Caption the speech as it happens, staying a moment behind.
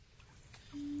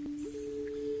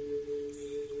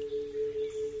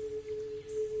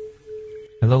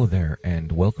Hello there,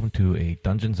 and welcome to a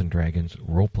Dungeons & Dragons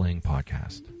role-playing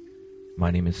podcast. My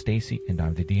name is Stacy, and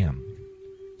I'm the DM.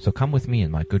 So come with me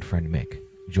and my good friend Mick.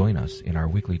 Join us in our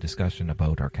weekly discussion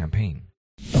about our campaign.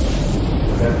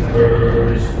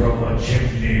 Embers from a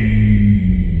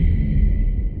chimney.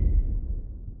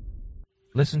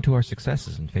 Listen to our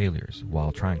successes and failures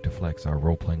while trying to flex our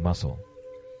role-playing muscle.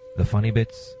 The funny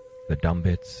bits, the dumb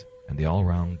bits, and the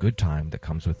all-around good time that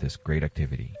comes with this great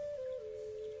activity.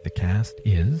 The cast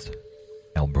is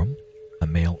Elbrum, a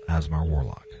male Asmar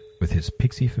warlock, with his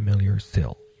pixie familiar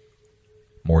Syl.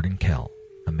 Morden Kell,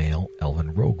 a male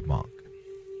elven rogue monk.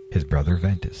 His brother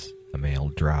Ventus, a male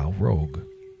drow rogue.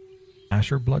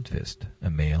 Asher Bloodfist,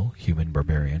 a male human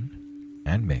barbarian.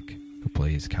 And Mick, who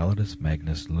plays Calidus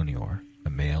Magnus Lunior, a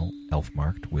male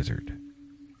elf-marked wizard.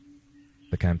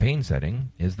 The campaign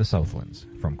setting is the Southlands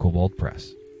from Kobold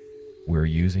Press. We're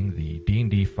using the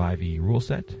D&D 5e rule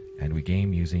set, and we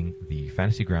game using the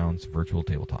Fantasy Grounds virtual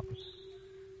tabletop.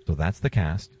 So that's the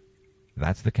cast,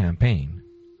 that's the campaign.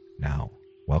 Now,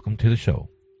 welcome to the show.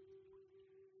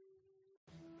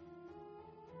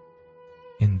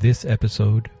 In this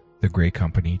episode, the Grey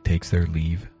Company takes their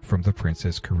leave from the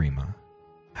Princess Karima,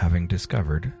 having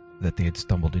discovered that they had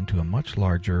stumbled into a much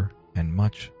larger and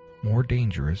much more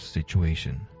dangerous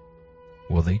situation.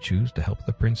 Will they choose to help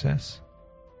the princess?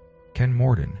 Can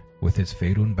Morden, with his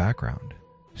Faerun background,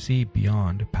 see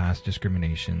beyond past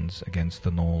discriminations against the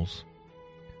Gnolls?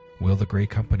 Will the Grey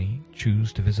Company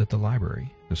choose to visit the library,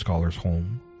 the scholar's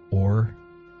home, or...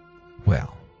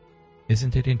 well,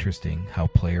 isn't it interesting how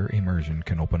player immersion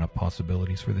can open up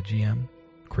possibilities for the GM,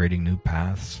 creating new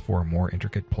paths for a more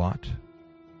intricate plot?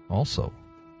 Also,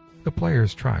 the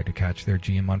players try to catch their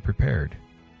GM unprepared,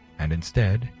 and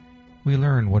instead, we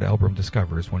learn what Elbrum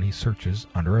discovers when he searches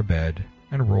under a bed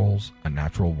and rolls a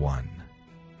natural 1.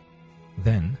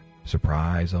 Then,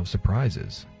 surprise of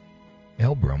surprises,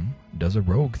 Elbrum does a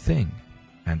rogue thing,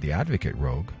 and the advocate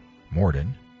rogue,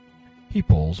 Morden, he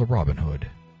pulls a Robin Hood.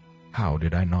 How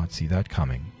did I not see that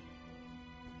coming?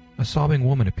 A sobbing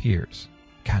woman appears,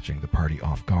 catching the party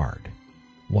off guard.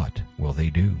 What will they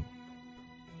do?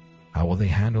 How will they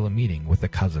handle a meeting with the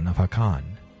cousin of Hakan,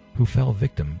 who fell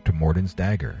victim to Morden's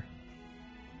dagger?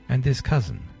 And this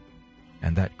cousin,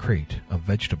 and that crate of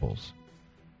vegetables,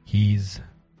 he's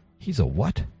a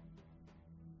what?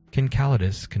 Can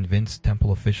Calidus convince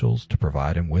temple officials to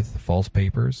provide him with false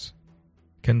papers?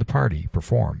 Can the party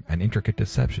perform an intricate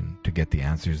deception to get the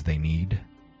answers they need?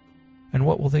 And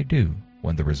what will they do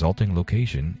when the resulting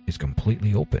location is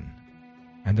completely open?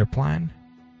 And their plan?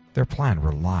 Their plan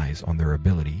relies on their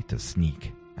ability to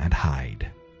sneak and hide.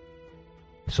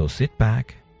 So sit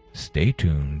back, stay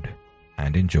tuned,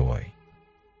 and enjoy.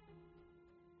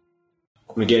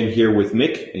 I'm again here with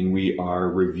Mick, and we are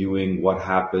reviewing what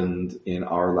happened in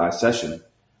our last session.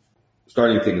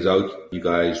 Starting things out, you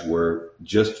guys were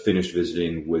just finished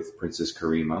visiting with Princess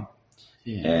Karima,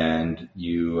 and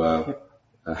you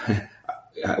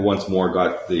once more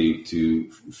got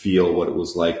to feel what it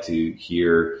was like to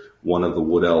hear one of the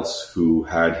Wood Elves who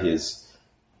had his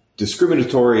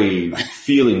discriminatory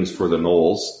feelings for the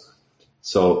Gnolls.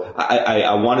 So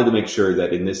I wanted to make sure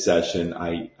that in this session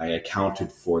I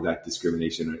accounted for that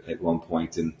discrimination at one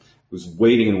point, and was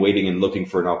waiting and looking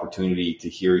for an opportunity to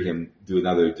hear him do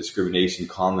another discrimination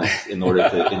comment in order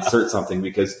to insert something,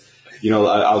 because, you know,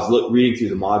 I was reading through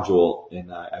the module,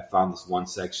 and I found this one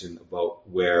section about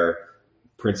where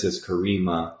Princess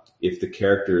Karima, if the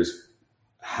characters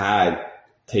had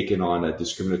taken on a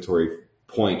discriminatory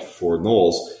point for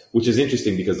Gnolls, which is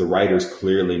interesting because the writers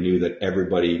clearly knew that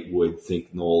everybody would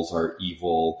think Gnolls are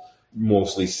evil,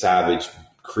 mostly savage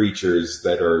creatures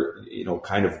that are, you know,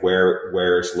 kind of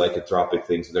wears lycanthropic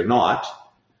things. They're not.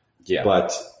 Yeah.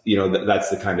 But, you know, that's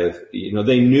the kind of, you know,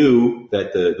 they knew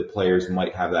that the players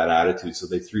might have that attitude. So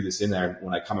they threw this in there. And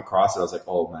when I come across it, I was like,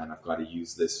 oh man, I've got to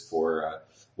use this for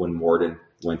when Morden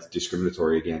went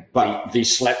discriminatory again. But the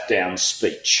slapdown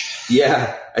speech.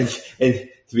 Yeah. And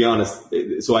to be honest,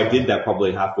 so I did that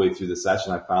probably halfway through the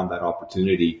session. I found that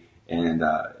opportunity, and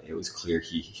it was clear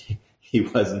he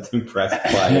wasn't impressed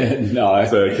by it. No.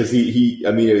 So, because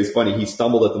I mean, it was funny. He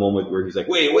stumbled at the moment where he's like,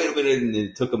 wait a minute. And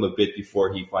it took him a bit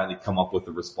before he finally come up with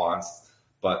a response.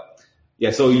 But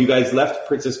yeah, so you guys left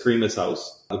Princess Karima's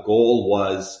house. The goal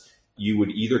was you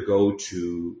would either go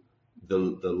to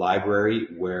the library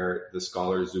where the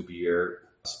scholar Zubair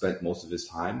spent most of his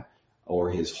time,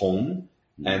 or his home.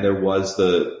 And there was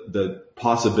the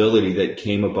possibility that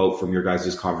came about from your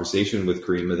guys' conversation with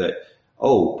Karima that,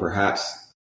 oh,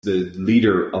 perhaps the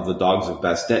leader of the Dogs of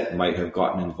Bastet might have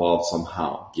gotten involved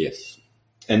somehow. Yes.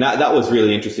 And that was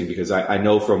really interesting, because I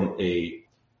know from a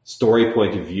story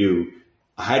point of view,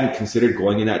 I hadn't considered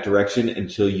going in that direction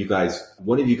until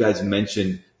one of you guys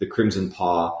mentioned the Crimson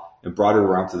Paw and brought it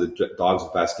around to the Dogs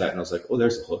of Bastet, and I was like, oh,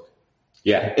 there's a hook.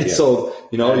 Yeah. And so,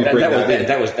 you know,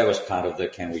 that was part of the,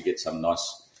 can we get some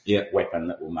nice weapon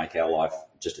that will make our life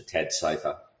just a tad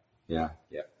safer? Yeah.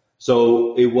 Yeah.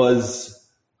 So it was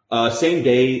same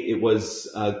day. It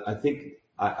was, I think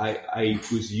I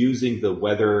was using the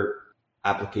weather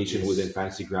application within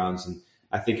Fantasy Grounds, and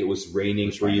I think it was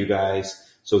raining for you guys.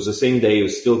 So it was the same day. It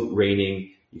was still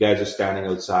raining. You guys are standing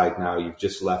outside now. You've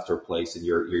just left our place, and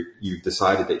you've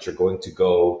decided that you're going to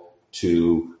go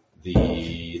to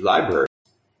the library.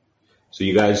 So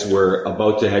you guys were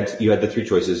about to head. You had the three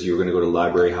choices. You were going to go to the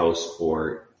library house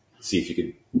or see if you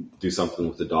could do something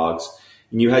with the dogs.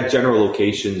 And you had general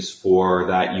locations for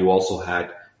that. You also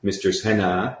had Mistress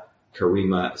Henna.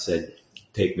 Karima said,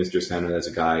 take Mistress Henna as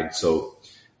a guide. So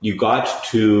you got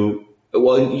to,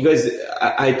 well, you guys,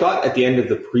 I thought at the end of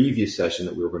the previous session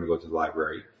that we were going to go to the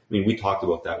library. I mean, we talked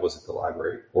about that. Was it the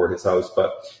library or his house? But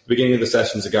at the beginning of the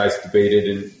sessions, the guys debated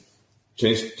and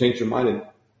changed their mind and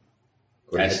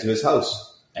went to his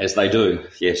house. As they do,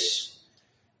 yes.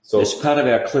 So it's part of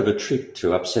our clever trick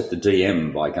to upset the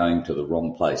DM by going to the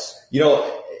wrong place. You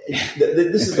know,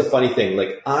 this is the funny thing.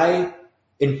 Like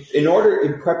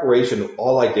in preparation,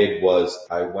 all I did was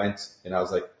I went and I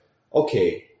was like,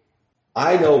 okay,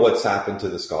 I know what's happened to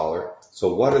the scholar.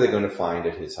 So what are they going to find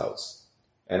at his house?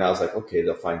 And I was like, okay,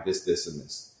 they'll find this, this, and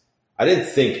this. I didn't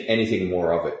think anything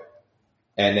more of it.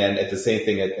 And then at the same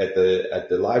thing at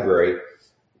the library,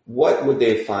 what would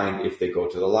they find if they go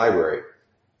to the library?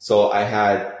 So I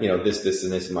had, this,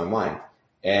 and this in my mind.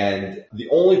 And the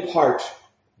only part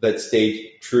that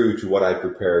stayed true to what I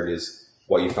prepared is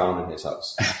what you found in his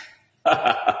house.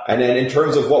 And then in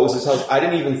terms of what was his house, I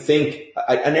didn't even think,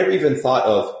 I never even thought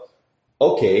of,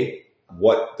 okay,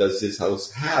 what does his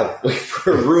house have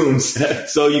for rooms?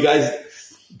 So you guys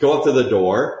go up to the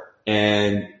door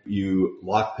and you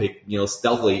lockpick,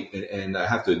 stealthily. And I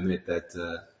have to admit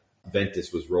that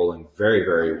Ventus was rolling very,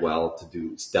 very well to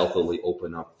do stealthily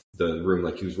open up the room.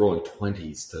 Like he was rolling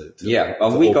 20s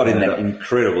to we got in there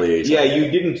incredibly easily. Yeah, you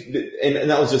didn't, and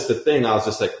that was just the thing. I was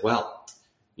just like, well,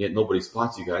 yet nobody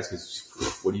spots you guys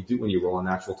because what do you do when you roll a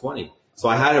natural 20? So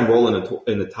I had him roll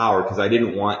in the tower because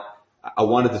I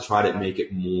wanted to try to make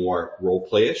it more role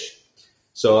playish.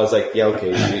 So I was like, yeah,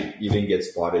 okay, you didn't get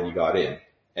spotted, you got in.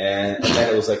 And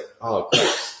then it was like, oh,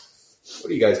 Christ. What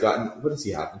do you guys got? What does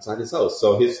he have inside his house?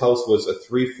 So his house was a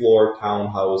 3-floor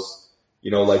townhouse,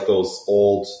 like those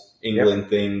old England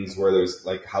things where there's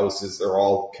like houses, they're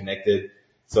all connected.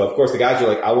 So of course the guys were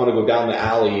like, I want to go down the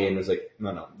alley, and it was like,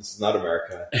 no, this is not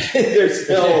America. there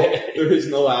is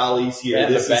no alleys here.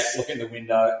 This is look in the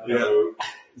window. Yeah.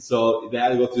 So they had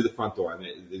to go through the front door. I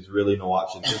mean, there's really no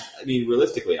option. I mean,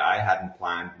 realistically, I hadn't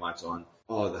planned much on,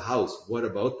 the house. What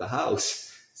about the house?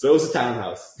 So it was a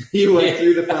townhouse. He went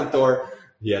through the front door.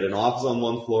 He had an office on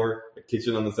one floor, a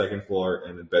kitchen on the second floor,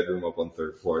 and a bedroom up on the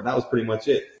third floor. And that was pretty much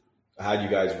it. I had you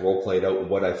guys role played out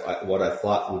what I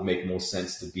thought would make most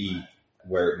sense to be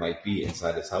where it might be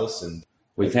inside his house. And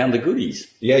we found the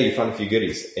goodies. Yeah, you found a few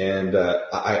goodies. And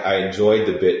I enjoyed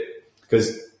the bit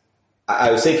because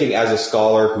I was thinking as a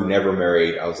scholar who never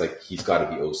married, I was like, he's got to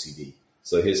be OCD.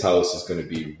 So his house is going to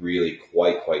be really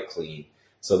quite clean.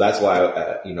 So that's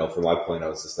why, from my point, I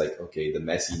was just like, okay, the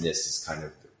messiness is kind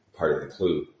of part of the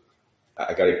clue.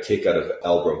 I got a kick out of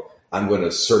Elbrum. I'm going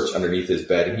to search underneath his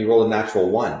bed. And he rolled a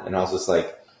natural 1. And I was just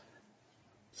like,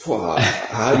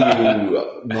 how do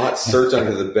you not search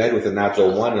under the bed with a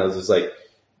natural 1? And I was just like,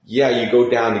 yeah, you go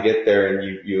down to get there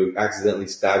and you accidentally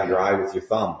stab your eye with your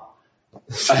thumb.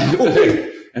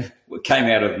 It came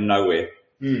out of nowhere,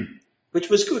 which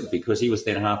was good because he was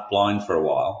then half blind for a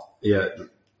while. Yeah.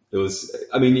 It was,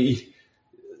 I mean,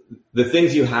 the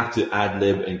things you have to ad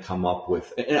lib and come up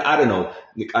with. And I don't know.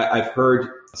 I've heard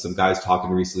some guys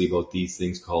talking recently about these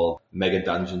things called mega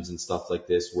dungeons and stuff like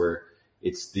this, where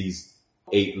it's these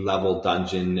 8-level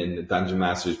dungeon and the dungeon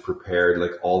master's prepared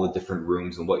like all the different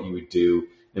rooms and what you would do.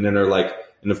 And then they're like,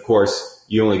 and of course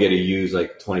you only get to use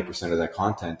like 20% of that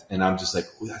content. And I'm just like,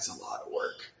 oh, that's a lot of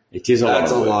work. It is a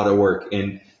lot of work.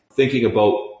 And thinking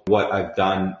about what I've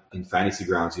done in Fantasy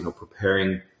Grounds,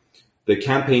 preparing the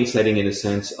campaign setting in a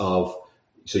sense of,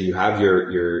 so you have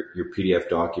your PDF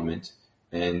document,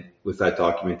 and with that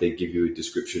document, they give you a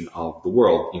description of the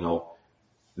world.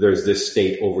 There's this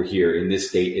state over here. In this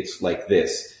state, it's like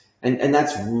this. And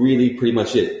that's really pretty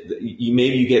much it.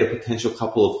 Maybe you get a potential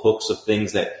couple of hooks of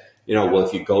things that, well,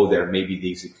 if you go there, maybe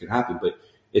these could happen, but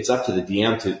it's up to the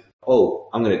DM to,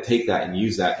 I'm going to take that and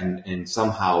use that and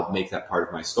somehow make that part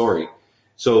of my story.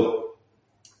 So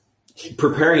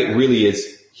preparing it really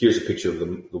is, here's a picture of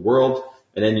the world.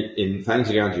 And then in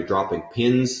Fantasy Grounds, you're dropping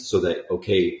pins so that,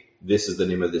 okay, this is the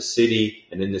name of this city,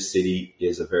 and in this city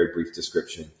is a very brief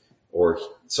description. Or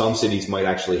some cities might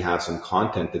actually have some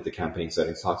content that the campaign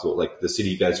settings talks about, like the city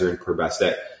you guys are in,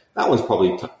 Purbastet. That one's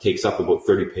probably takes up about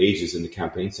 30 pages in the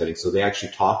campaign settings. So they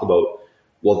actually talk about,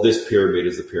 well, this pyramid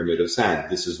is the Pyramid of Sand.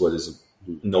 This is what is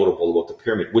notable about the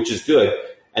pyramid, which is good.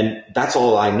 And that's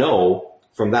all I know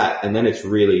from that. And then it's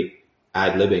really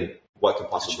ad-libbing what could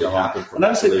possibly happen from that. And I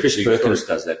notice that Chris Perkins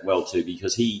story. does that well too,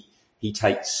 because he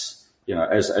takes,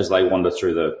 as they wander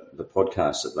through the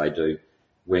podcast that they do,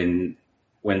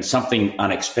 when something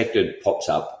unexpected pops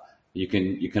up, you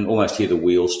can almost hear the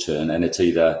wheels turn, and it's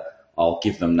either I'll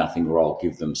give them nothing or I'll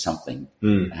give them something.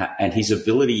 And his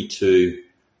ability to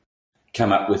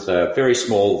come up with a very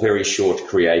small, very short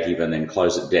creative and then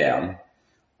close it down,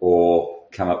 or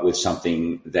come up with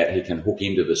something that he can hook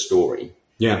into the story,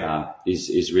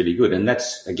 is really good. And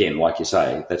that's, again, like you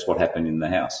say, that's what happened in the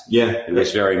house. Yeah. It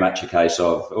was very much a case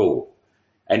of,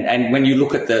 and when you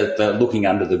look at the looking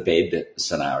under the bed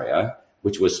scenario,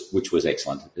 which was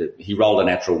excellent. He rolled a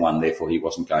natural one, therefore he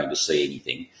wasn't going to see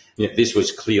anything. Yeah. This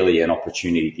was clearly an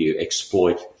opportunity to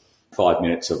exploit 5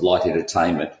 minutes of light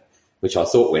entertainment, which I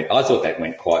thought that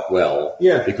went quite well.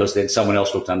 Yeah. Because then someone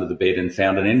else looked under the bed and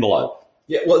found an envelope.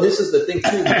 Yeah, well, this is the thing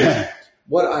too, because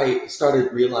what I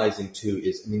started realizing too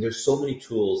is, there's so many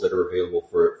tools that are available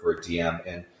for a DM,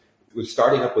 and we're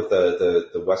starting up with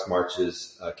the West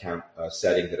Marches camp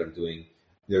setting that I'm doing.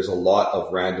 There's a lot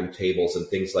of random tables and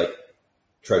things like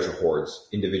treasure hoards,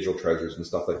 individual treasures and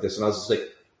stuff like this. And I was just like,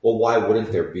 well, why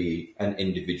wouldn't there be an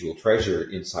individual treasure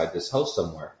inside this house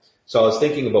somewhere? So I was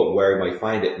thinking about where I might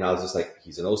find it, and I was just like,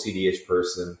 he's an OCD-ish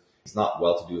person. He's not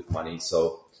well-to-do with money.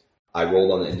 So I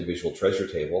rolled on the individual treasure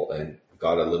table and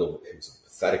got it was a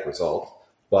pathetic result.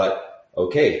 But,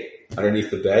 okay,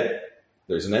 underneath the bed,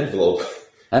 there's an envelope.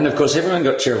 And, of course, everyone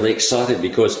got terribly excited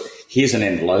because here's an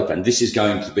envelope and this is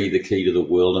going to be the key to the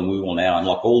world, and we will now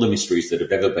unlock all the mysteries that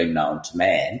have ever been known to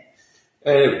man.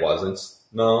 And it wasn't.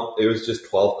 No, it was just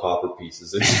 12 copper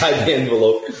pieces inside the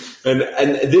envelope.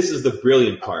 And this is the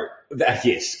brilliant part.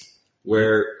 Yes.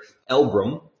 Where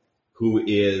Elbrum, who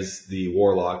is the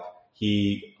warlock,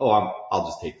 I'll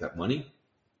just take that money.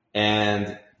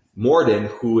 And Morden,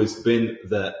 who has been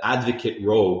the advocate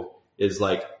rogue, is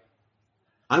like,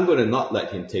 I'm going to not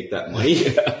let him take that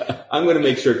money. I'm going to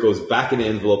make sure it goes back in the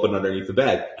envelope and underneath the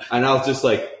bed. And I was just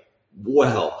like,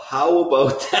 well, how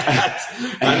about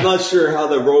that? I'm not sure how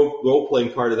the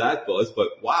role-playing part of that was, but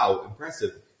wow,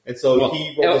 impressive. And so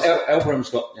Elbrum's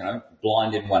got,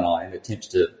 blind in one eye and attempts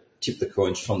to tip the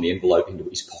coins from the envelope into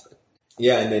his pocket.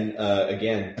 Yeah, and then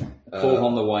again... Called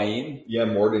on the way in. Yeah,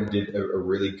 Morden did a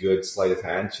really good sleight of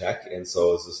hand check, and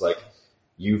so it's just like,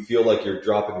 you feel like you're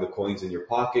dropping the coins in your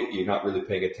pocket, you're not really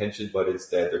paying attention, but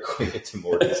instead they're going into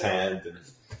Morden's hand,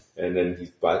 and then he's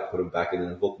put them back in the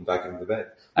envelope and back into the bed.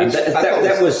 And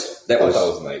that was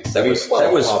nice. That was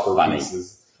funny.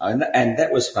 Pieces. And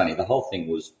that was funny. The whole thing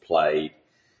was played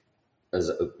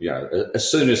as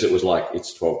soon as it was like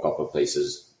it's 12 copper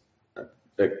pieces.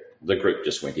 The group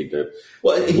just went into,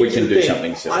 we can do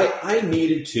something silly. I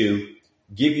needed to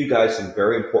give you guys some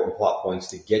very important plot points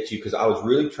to get you, because I was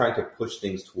really trying to push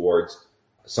things towards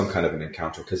some kind of an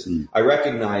encounter, because I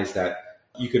recognize that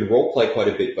you can role play quite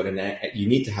a bit, but you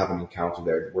need to have an encounter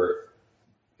there where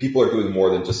people are doing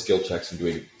more than just skill checks and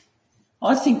doing.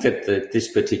 I think that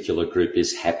this particular group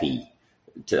is happy.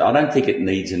 I don't think it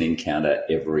needs an encounter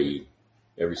every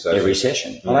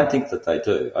session. I don't think that they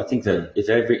do. I think that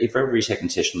if every second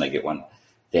session they get one,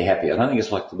 they're happy. I don't think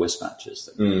it's like the West Marches.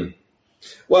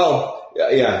 Well,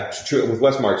 yeah, true. With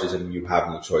West Marches, you have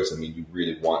no choice. You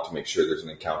really want to make sure there's an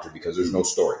encounter because there's no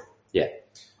story. Yeah.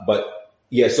 But,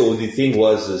 yeah, so the thing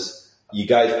was you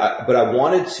guys, but I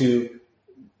wanted to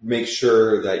make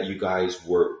sure that you guys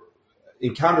were,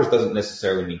 encounters doesn't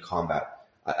necessarily mean combat.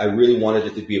 I really wanted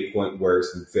it to be a point where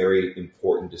some very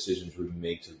important decisions were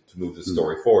made to move the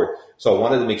story forward. So I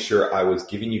wanted to make sure I was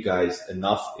giving you guys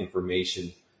enough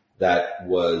information that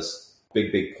was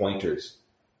big pointers.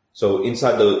 So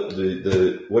inside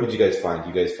the what did you guys find?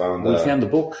 You guys found... We found the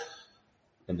book.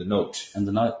 And the note. And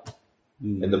the note.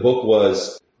 And the book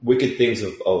was Wicked Things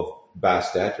of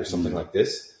Bastet or something like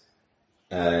this.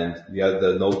 And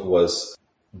the note was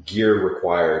gear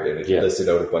required, and it listed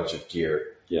out a bunch of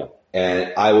gear. Yeah.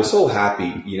 And I was so happy,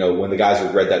 when the guys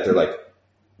had read that, they're like,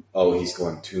 oh, he's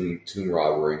going tomb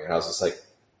robbery. And I was just like,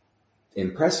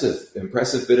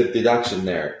 impressive bit of deduction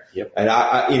there. Yep. And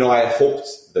I hoped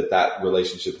that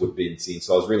relationship would have been seen.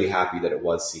 So I was really happy that it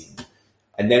was seen.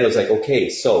 And then it was like, okay,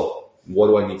 so what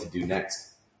do I need to do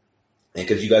next? And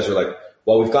because you guys were like,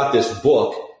 well, we've got this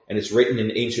book and it's written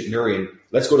in ancient Nurian.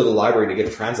 Let's go to the library to get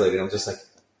it translated. And I'm just like,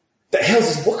 the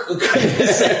hell's this book going to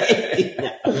say?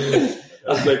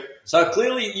 I was like, so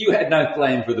clearly you had no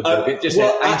plan for the book. It just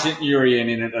had ancient Nurian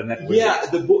in it, and that was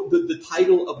it. The book, the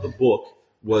title of the book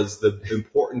was the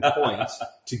important point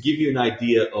to give you an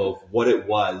idea of what it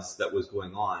was that was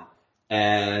going on,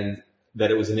 and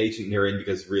that it was an ancient Nurian,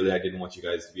 because really I didn't want you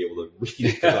guys to be able to read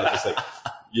it, because I was just like,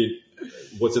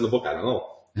 what's in the book? I don't know.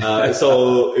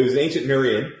 So it was an ancient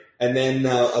Nurian, and then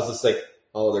I was just like,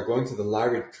 oh, they're going to the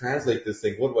library to translate this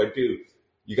thing. What do?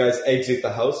 You guys exit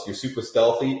the house, you're super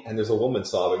stealthy, and there's a woman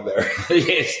sobbing there.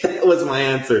 Yes. That was my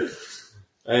answer.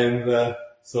 And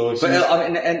so but I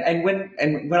mean,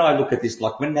 and when I look at this,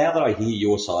 like now that I hear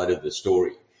your side of the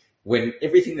story, when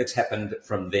everything that's happened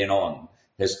from then on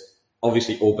has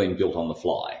obviously all been built on the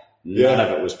fly. None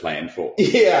of it was planned for.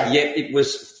 Yeah. Yet it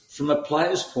was, from a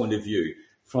player's point of view,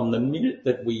 from the minute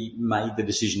that we made the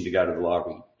decision to go to the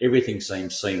library, everything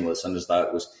seemed seamless and as though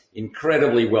it was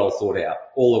incredibly well thought out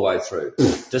all the way through,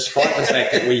 despite the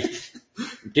fact that we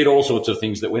did all sorts of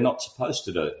things that we're not supposed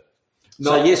to do.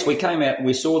 No. So, yes, we came out and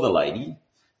we saw the lady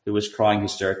who was crying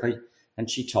hysterically, and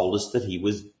she told us that he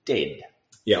was dead.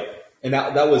 Yeah. And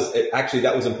that was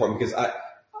important, because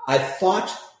I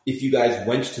thought if you guys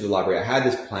went to the library, I had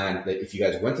this plan that if you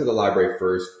guys went to the library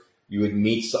first, you would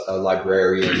meet a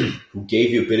librarian who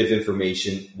gave you a bit of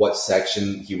information, what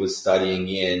section he was studying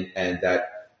in, and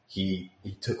that he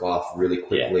took off really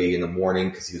quickly in the morning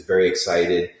because he was very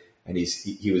excited. And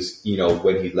he was,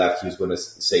 when he left, he was going to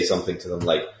say something to them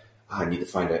like, I need to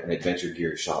find an adventure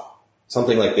gear shop,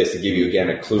 something like this, to give you again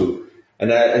a clue. And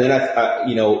then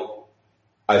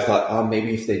I thought,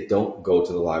 maybe if they don't go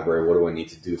to the library, what do I need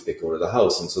to do if they go to the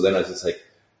house? And so then I was just like,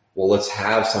 well, let's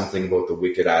have something about the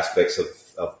wicked aspects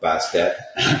of Bastet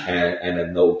and a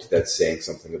note that's saying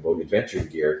something about adventure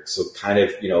gear. So kind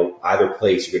of, either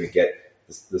place you're going to get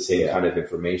the same kind of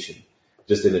information,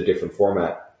 just in a different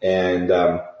format. And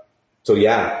you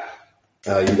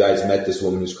guys met this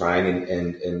woman who's crying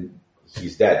and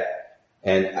he's dead.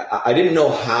 And I didn't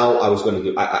know how I was going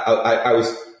to do. I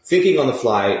was thinking on the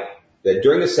fly that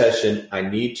during the session, I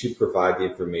need to provide the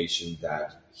information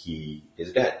that he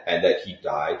is dead and that he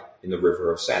died in the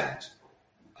River of Sand,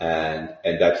 and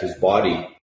that his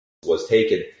body was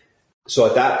taken. So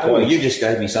at that point, you just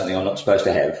gave me something I'm not supposed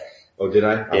to have. Oh, did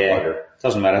I? Yeah,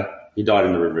 doesn't matter. He died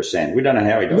in the River of Sand. We don't know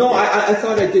how he died. No, I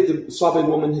thought I did. The sobbing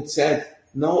woman had said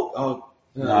no.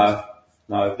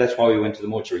 No. That's why we went to the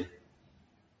mortuary.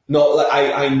 No,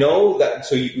 I know that.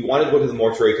 So you wanted to go to the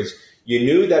mortuary because you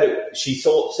knew that she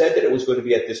said that it was going to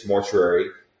be at this mortuary,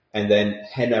 and then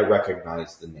Henna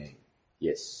recognized the name.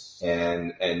 Yes.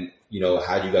 And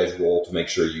had you guys roll to make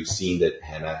sure you've seen that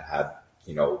Henna had,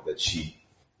 that she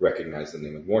recognized the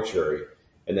name of mortuary.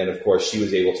 And then, of course, she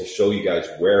was able to show you guys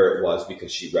where it was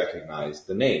because she recognized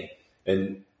the name.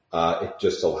 And it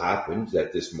just so happened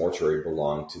that this mortuary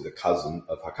belonged to the cousin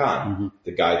of Hakan,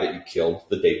 the guy that you killed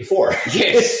the day before.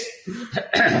 Yes.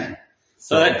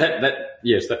 So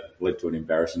that led to an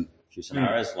embarrassing few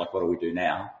scenarios. Like, what do we do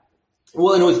now?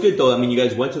 Well, and it was good, though. I mean, you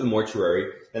guys went to the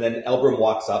mortuary, and then Elbram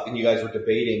walks up, and you guys were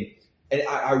debating. And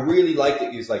I really liked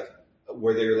it. He was like,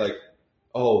 where they were like,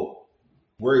 oh,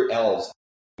 we're elves.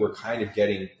 We're kind of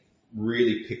getting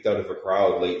really picked out of a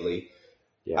crowd lately.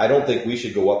 Yeah. I don't think we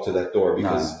should go up to that door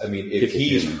because, if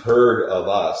he's heard of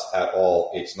us at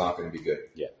all, it's not going to be good.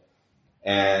 Yeah.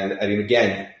 And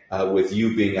again, with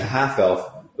you being a half-elf,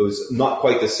 it was not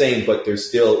quite the same, but there's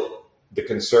still the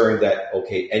concern that,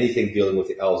 okay, anything dealing with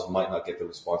the elves might not get the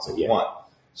response that we want.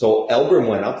 So Elbram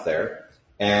went up there,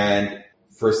 and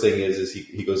first thing is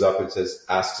he goes up and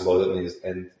asks about it,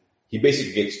 and he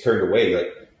basically gets turned away,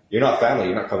 like, you're not family,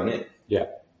 you're not coming in. Yeah.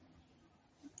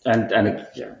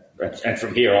 And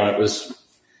from here on, it was,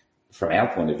 from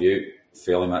our point of view,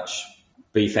 fairly much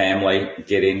be family,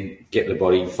 get in, get the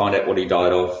body, find out what he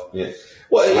died of. Yeah.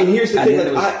 Well, and here's the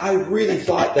thing, I really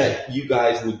thought that you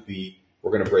guys would be,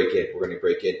 we're going to break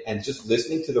in. And just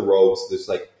listening to the rogues, there's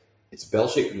like, it's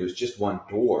bell-shaped and there's just one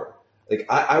door. Like,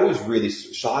 I was really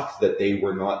shocked that they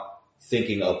were not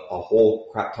thinking of a whole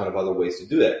crap ton of other ways to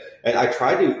do that. And I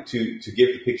tried to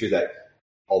give the picture that,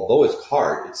 although it's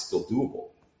hard, it's still doable.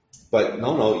 But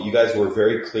no, you guys were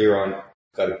very clear on,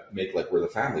 got to make like we're the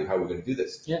family. How are we going to do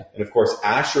this? Yeah. And of course,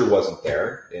 Asher wasn't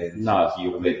there, and he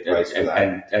would make price for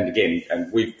that. And again,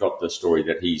 we've got the story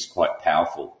that he's quite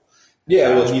powerful. Yeah,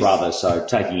 well, his brother, so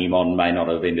taking him on may not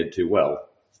have ended too well.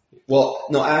 Well,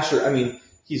 no, Asher. I mean,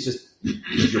 he's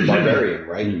your barbarian,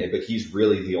 right? But he's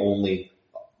really the only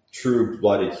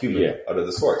true-blooded human out of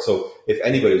the sort. So if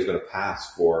anybody was going to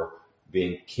pass for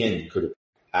being kin,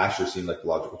 Asher seemed like the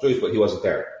logical choice, but he wasn't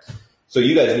there. So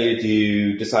you guys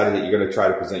decided that you're going to try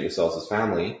to present yourselves as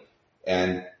family,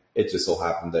 and it just so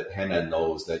happened that Henna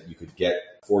knows that you could get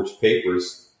forged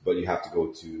papers, but you have to go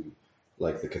to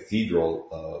like the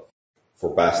cathedral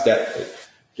for Bastet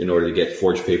in order to get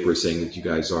forged papers saying that you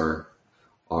guys are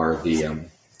the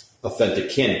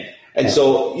authentic kin. And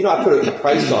so, I put a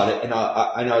price on it, and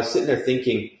I was sitting there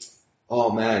thinking,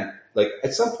 oh man, like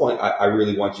at some point I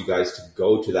really want you guys to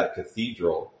go to that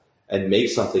cathedral and make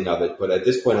something of it. But at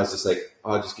this point I was just like,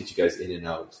 I'll just get you guys in and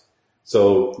out.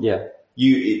 So yeah,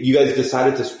 you guys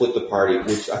decided to split the party,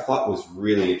 which I thought was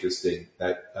really interesting,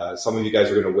 that some of you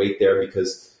guys are going to wait there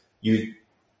because you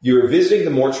were visiting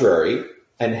the mortuary,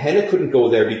 and Henna couldn't go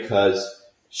there because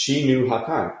she knew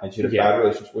Hakan and she had a bad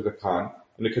relationship with Hakan.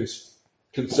 And the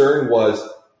concern was,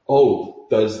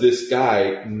 does this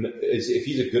guy, if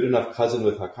he's a good enough cousin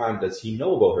with Hakan, does he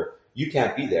know about her? You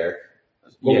can't be there.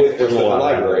 Go with her to the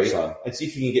library and see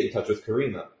if you can get in touch with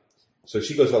Karima. So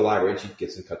she goes to the library and she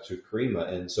gets in touch with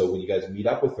Karima. And so when you guys meet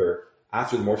up with her,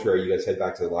 after the mortuary, you guys head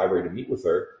back to the library to meet with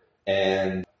her.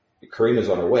 And Karima's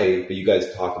on her way, but you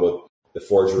guys talk about the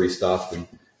forgery stuff and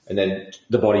then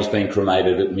the body's being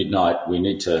cremated at midnight.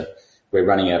 We're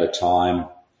running out of time.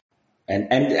 And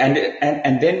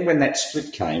then when that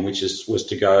split came, which was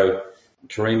to go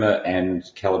Karima and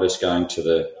Calidus going to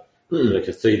the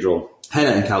cathedral.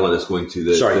 Henna and Calidus going to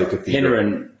the cathedral. Henna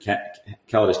and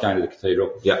Calidus going to the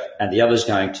cathedral. Yeah. And the others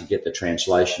going to get the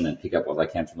translation and pick up what they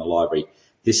can from the library.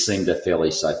 This seemed a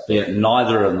fairly safe bet. Yeah.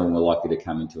 Neither of them were likely to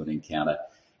come into an encounter.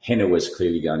 Henna was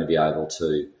clearly going to be able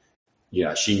to,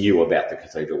 she knew about the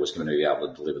cathedral, was going to be able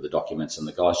to deliver the documents, and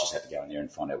the guys just had to go in there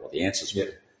and find out what the answers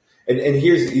were. And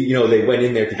here's, they went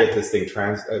in there to get this thing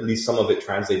at least some of it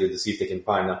translated to see if they can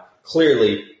find. Now,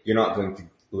 clearly, you're not going to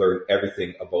learn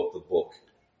everything about the book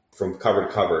from cover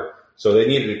to cover. So they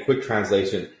needed a quick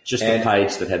translation. Just the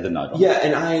page that had the note on it. Yeah,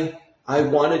 and I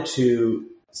wanted to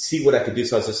see what I could do.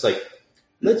 So I was just like,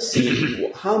 let's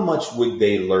see, how much would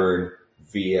they learn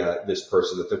via this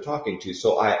person that they're talking to?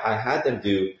 So I had them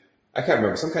do, I can't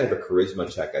remember, some kind of a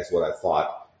charisma check is what I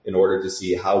thought, in order to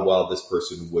see how well this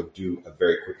person would do a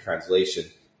very quick translation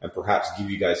and perhaps give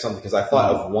you guys something. Because I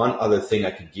thought of one other thing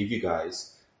I could give you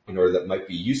guys in order that might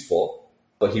be useful,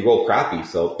 but he rolled crappy,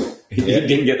 so he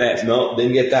didn't get that. No,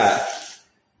 didn't get that.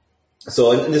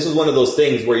 So and this is one of those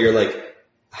things where you're like,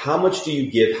 how much do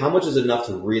you give? How much is enough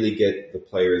to really get the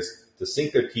players to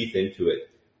sink their teeth into it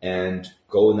and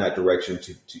go in that direction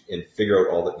and figure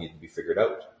out all that needs to be figured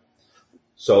out?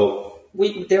 So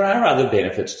there are other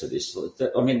benefits to this.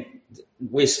 I mean,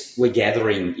 we're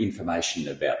gathering information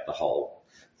about the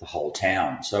whole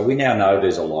town. So we now know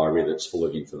there's a library that's full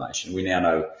of information. We now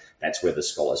know that's where the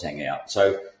scholars hang out.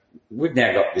 So we've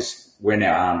now got this. We're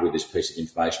now armed with this piece of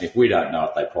information. If we don't know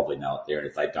it, they probably know it there, and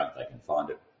if they don't, they can find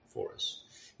it for us.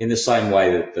 In the same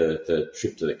way that the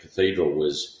trip to the cathedral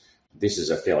was, this is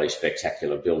a fairly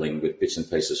spectacular building with bits and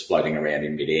pieces floating around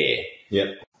in midair.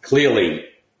 Yeah, clearly.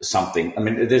 Something. I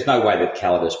mean, there's no way that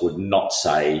Calidus would not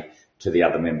say to the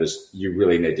other members, "You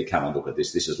really need to come and look at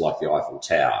this. This is like the Eiffel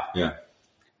Tower." Yeah.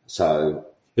 So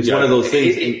it's one of those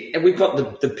things. And we've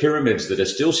got the pyramids that are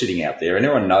still sitting out there, and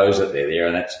everyone knows that they're there.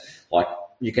 And that's like,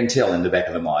 you can tell in the back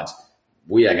of their minds,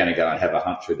 we are going to go and have a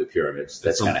hunt through the pyramids.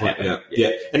 That's going to happen. Yeah.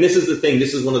 And this is the thing.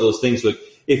 This is one of those things. Like,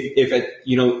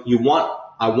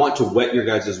 I want to wet your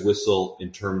guys' whistle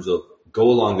in terms of, go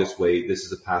along this way. This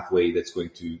is a pathway that's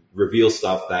going to reveal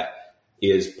stuff that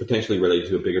is potentially related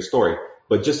to a bigger story.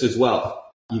 But just as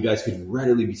well, you guys could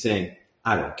readily be saying,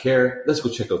 I don't care. Let's go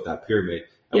check out that pyramid.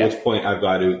 At which point I've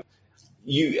got to,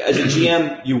 you as a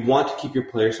GM, you want to keep your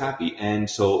players happy. And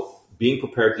so being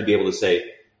prepared to be able to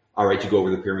say, all right, you go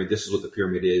over the pyramid. This is what the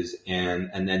pyramid is.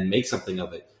 And then make something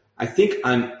of it. I think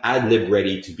I'm ad lib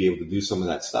ready to be able to do some of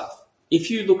that stuff. If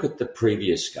you look at the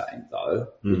previous game, though,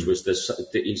 which was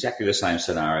exactly the same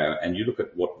scenario, and you look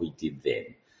at what we did then,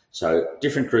 so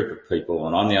different group of people,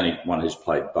 and I'm the only one who's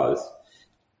played both,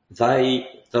 the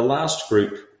last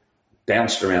group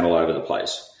bounced around all over the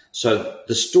place. So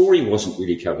the story wasn't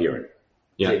really coherent.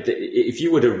 Yeah. If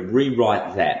you were to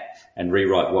rewrite that and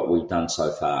rewrite what we've done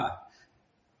so far,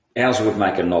 ours would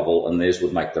make a novel and theirs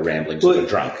would make the ramblings of a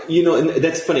drunk. And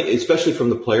that's funny, especially from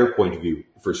the player point of view,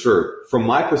 for sure. From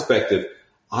my perspective,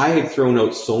 I had thrown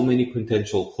out so many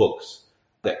potential hooks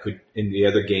that could, in the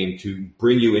other game, to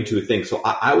bring you into a thing. So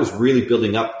I was really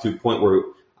building up to a point where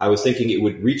I was thinking it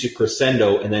would reach a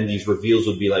crescendo and then these reveals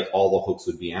would be like all the hooks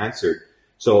would be answered.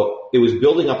 So it was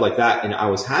building up like that, and I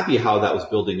was happy how that was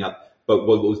building up. But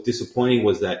what was disappointing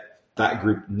was that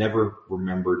group never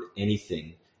remembered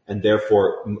anything. And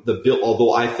therefore,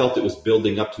 although I felt it was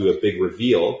building up to a big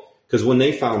reveal, because when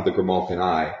they found the Grimalkin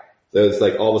Eye, So it's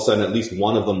like all of a sudden, at least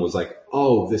one of them was like,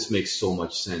 oh, this makes so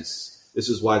much sense. This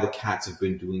is why the cats have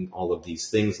been doing all of these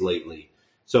things lately.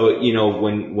 So,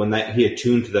 when he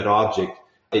attuned to that object,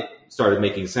 it started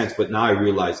making sense. But now I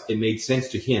realize it made sense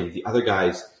to him. The other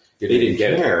guys, they didn't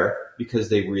care because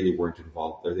they really weren't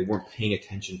involved, or they weren't paying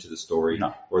attention to the story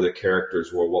or the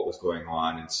characters or what was going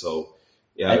on. And so,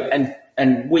 yeah.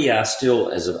 And we are still,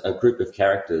 as a group of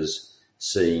characters,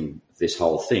 seeing this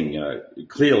whole thing.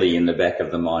 Clearly in the back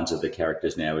of the minds of the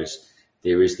characters now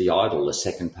there is the idol, the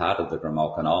second part of the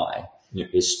Grimalkin Eye,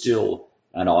 is still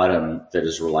an item that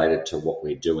is related to what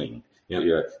we're doing.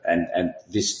 Yeah. And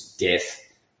this death,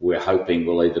 we're hoping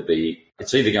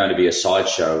it's either going to be a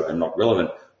sideshow and not relevant,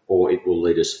 or it will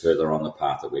lead us further on the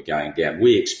path that we're going down.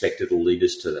 We expect it will lead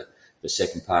us to the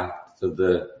second part of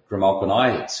the Grimalkin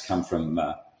Eye. It's come from,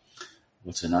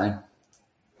 what's her name?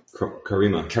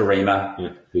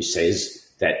 Karima, who says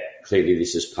that clearly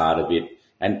this is part of it.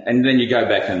 And then you go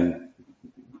back and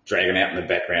dragging out in the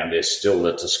background, there's still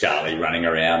the Tuscany running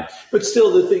around. But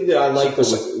still, the thing that I like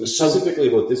specifically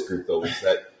about this group, though, is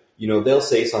that, they'll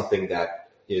say something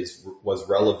that was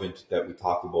relevant that we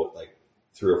talked about like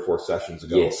 3 or 4 sessions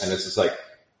ago. Yes. And it's just like,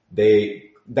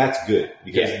 that's good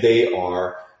because they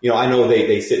are, I know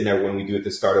they sit in there when we do it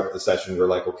to start up the session. We're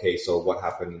like, okay, so what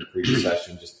happened in the previous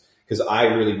session? Just because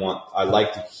I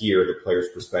like to hear the player's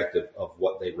perspective of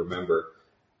what they remember.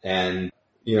 And,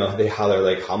 how they're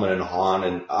like humming and hawing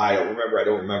and I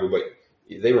don't remember, but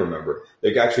they remember.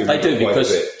 They actually remember do, quite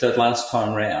because a bit. the last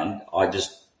time round I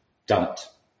just dumped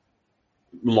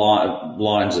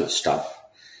lines of stuff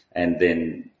and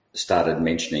then started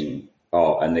mentioning,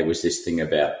 and there was this thing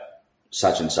about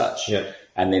such and such. Yeah.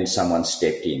 And then someone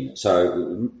stepped in.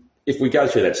 So if we go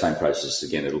through that same process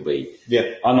again, it'll be,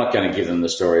 I'm not going to give them the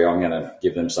story. I'm going to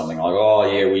give them something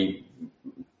like, we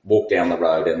walked down the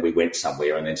road and we went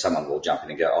somewhere, and then someone will jump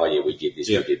in and go, we did this,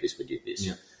 we did this, we did this.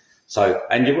 Yeah. So,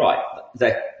 and you're right,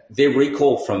 that their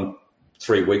recall from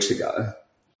 3 weeks ago,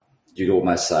 you'd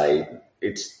almost say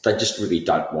they just really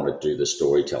don't want to do the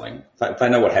storytelling. They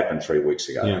know what happened 3 weeks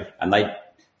ago, and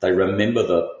they remember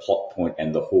the plot point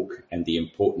and the hook and the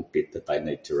important bit that they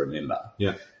need to remember.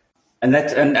 Yeah. And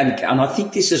I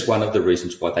think this is one of the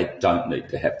reasons why they don't need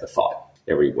to have the fight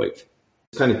every week.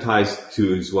 It kind of ties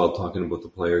to as well, talking about the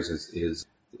players is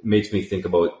it makes me think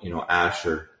about,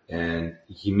 Asher, and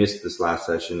he missed this last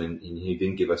session and he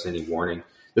didn't give us any warning.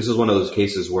 This is one of those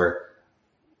cases where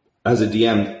as a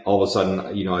DM, all of a sudden,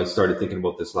 I started thinking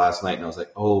about this last night and I was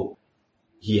like,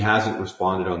 he hasn't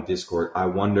responded on Discord. I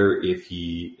wonder if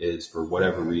he is, for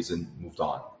whatever reason, moved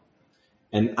on.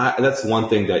 And that's one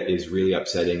thing that is really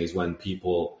upsetting is when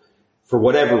people, for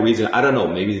whatever reason, I don't know,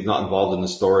 maybe he's not involved in the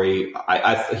story.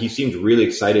 He seemed really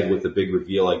excited with the big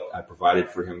reveal I provided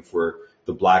for him for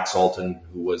the Black Sultan,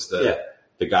 who was the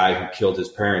guy who killed his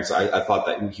parents. I thought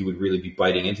that he would really be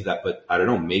biting into that, but I don't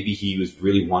know, maybe he was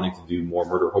really wanting to do more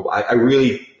Murder Hope. I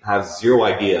really have zero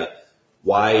idea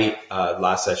why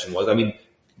last session was. I mean,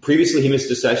 previously he missed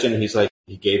a session. He's like,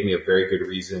 he gave me a very good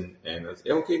reason, and I was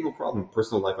like, okay, no problem.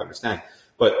 Personal life, I understand.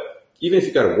 But even if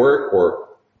you got to work or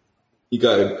you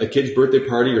got a kid's birthday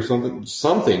party or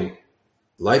something,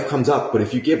 life comes up. But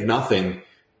if you give nothing,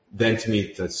 then to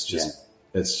me, that's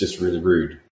just really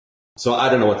rude. So I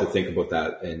don't know what to think about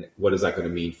that, and what is that going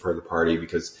to mean for the party?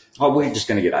 Because we're just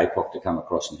going to get APOC to come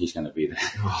across, and he's going to be there.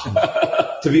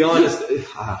 To be honest,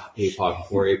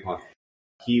 APOC,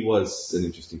 he was an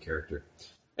interesting character.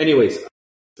 Anyways,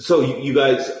 so you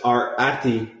guys are at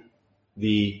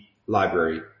the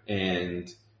library,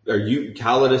 and are you,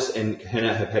 Calidus and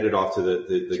Henna have headed off to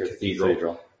the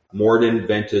cathedral. Morden,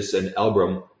 Ventus, and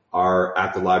Elbrum are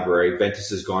at the library. Ventus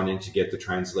has gone in to get the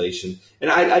translation. And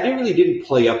I didn't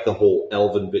play up the whole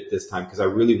Elven bit this time because I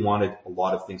really wanted a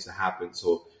lot of things to happen.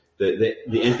 So the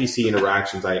NPC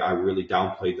interactions, I really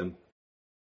downplayed them.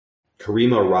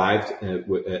 Karima arrived,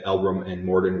 Elbrum and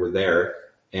Morden were there.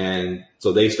 And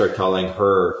so they start telling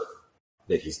her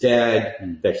that he's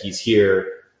dead, that he's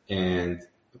here. And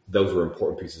those were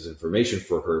important pieces of information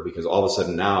for her because all of a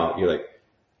sudden now you're like,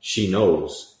 she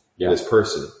knows this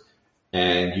person.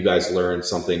 And you guys learned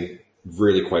something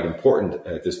really quite important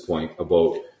at this point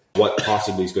about what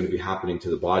possibly is going to be happening to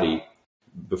the body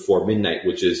before midnight,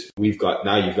 which is you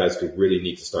guys could really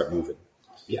need to start moving.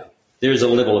 Yeah. There is a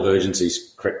level of urgency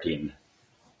crept in.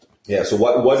 Yeah. So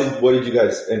what did you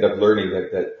guys end up learning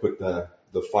that put the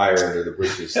fire under the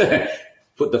bridges?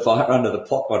 Put the fire under the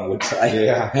pot, one would say.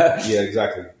 Yeah,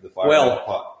 exactly. The fire under the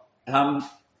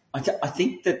pot. I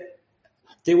think that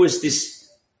there was this.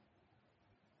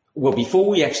 Well, before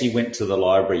we actually went to the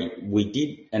library, we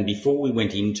did, and before we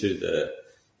went into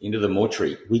the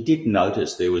mortuary, we did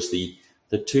notice there was the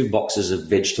the 2 boxes of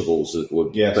vegetables that were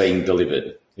Yes. being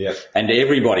delivered. Yeah. And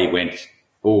everybody went,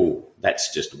 oh,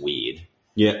 that's just weird.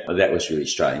 Yeah. That was really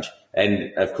strange.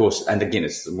 And, of course, and again,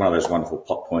 it's one of those wonderful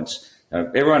plot points.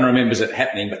 Everyone remembers it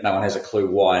happening, but no one has a clue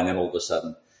why. And then all of a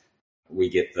sudden we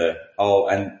get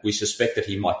and we suspect that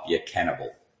he might be a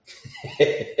cannibal.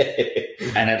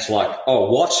 And it's like, oh,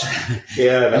 what?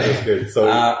 Yeah, that was good. So,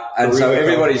 and so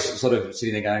everybody's sort of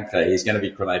sitting there going, okay, he's going to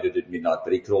be cremated at midnight,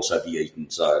 but he could also be eaten.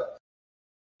 So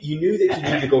you knew that you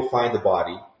needed to go find the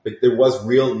body, but there was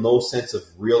no sense of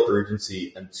real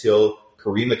urgency until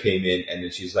Karima came in, and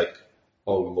then she's like,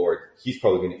 oh Lord, he's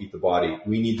probably going to eat the body.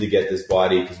 We need to get this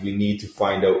body because we need to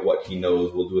find out what he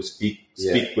knows. We'll do a speak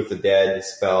with the dead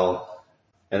spell.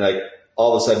 And like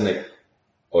all of a sudden, like,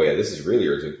 oh yeah, this is really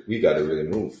urgent. We got to really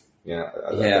move. Yeah.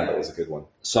 I thought that was a good one.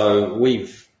 So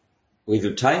we've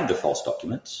obtained the false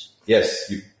documents.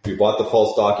 Yes. You bought the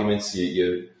false documents.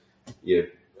 You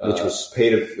Which was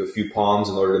paid a few palms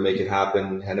in order to make it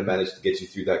happen. Hannah managed to get you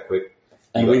through that quick.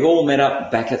 And we've all met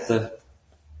up back at the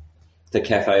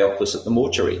cafe opposite the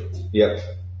mortuary. Yep.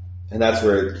 And that's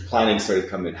where planning started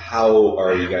coming. How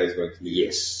are you guys going to?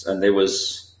 Yes, and there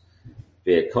was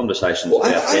conversations Well,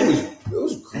 about it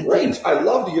was great. I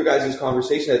loved your guys'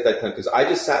 conversation at that time because I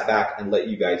just sat back and let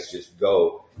you guys just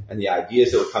go, and the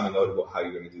ideas that were coming out about how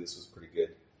you're going to do this was pretty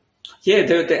good. Yeah,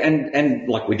 and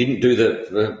like we didn't do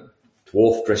the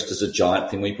dwarf dressed as a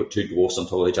giant thing. We put 2 dwarfs on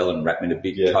top of each other and wrapped them in a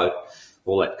big coat,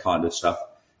 all that kind of stuff.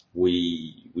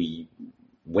 We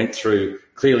went through.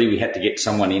 Clearly, we had to get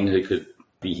someone in who could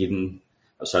be hidden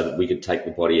so that we could take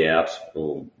the body out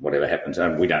or whatever happens.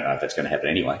 And we don't know if that's going to happen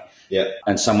anyway. Yeah.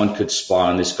 And someone could spy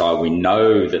on this guy. We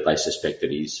know that they suspect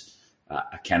that he's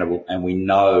a cannibal, and we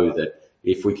know that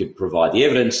if we could provide the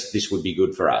evidence, this would be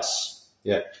good for us.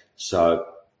 Yeah.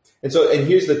 And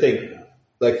here's the thing.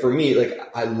 Like for me, like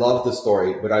I love the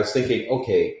story, but I was thinking,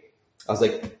 okay, I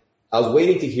was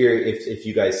waiting to hear if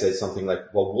you guys said something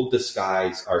like, well, we'll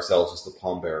disguise ourselves as the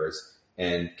pallbearers,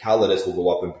 and Calidus will go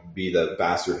up and be the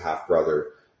bastard half-brother.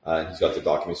 He's got the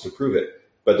documents to prove it.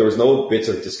 But there was no bits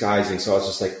of disguising, so I was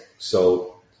just like,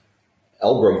 so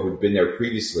Elbrum, who'd been there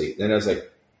previously, then I was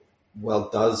like, well,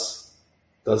 does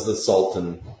the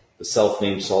Sultan, the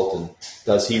self-named Sultan,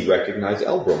 does he recognize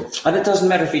Elbrum? And it doesn't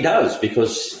matter if he does,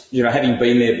 because, having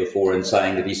been there before and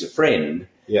saying that he's a friend,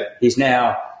 he's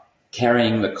now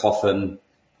carrying the coffin.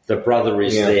 The brother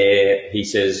is there. He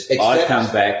says, I've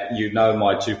come back. You know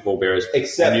my 2 pallbearers.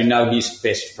 And you know his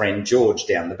best friend, George,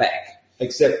 down the back.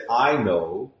 Except I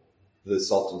know the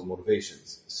Sultan's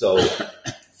motivations. So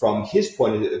from his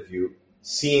point of view,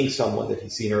 seeing someone that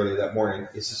he's seen earlier that morning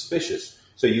is suspicious.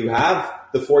 So you have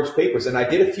the forged papers. And I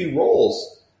did a few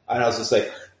rolls, and I was just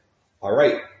like, all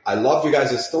right, I loved your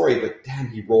guys' story, but damn,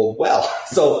 he rolled well.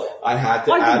 So I had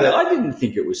to add it. I didn't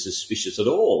think it was suspicious at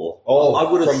all. Oh,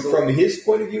 I would have from his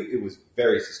point of view, it was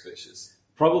very suspicious.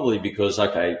 Probably because,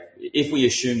 okay, if we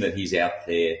assume that he's out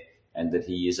there and that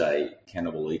he is a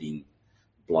cannibal-eating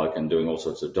bloke and doing all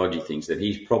sorts of dodgy things, that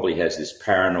he probably has this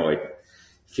paranoid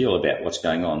feel about what's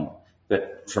going on.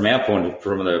 But from our point of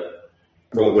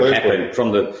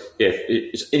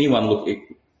anyone look,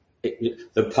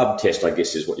 the pub test, I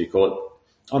guess, is what you call it.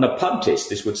 On a pub test,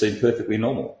 this would seem perfectly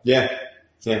normal. Yeah.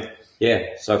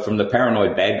 So from the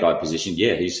paranoid bad guy position,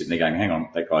 he's sitting there going, hang on,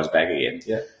 that guy's back again.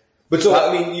 Yeah. But so,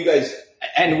 I mean, you guys...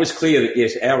 And it was clear that,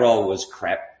 yes, our role was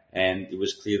crap, and it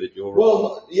was clear that your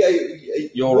role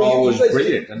was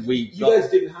brilliant. And you guys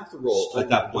didn't have to roll at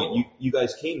that point. You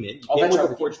guys came in. You came with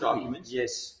the forged documents.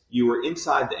 Yes. You were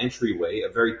inside the entryway, a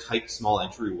very tight, small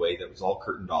entryway that was all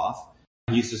curtained off.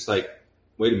 He's just like,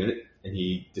 wait a minute, and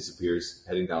he disappears,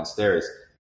 heading downstairs.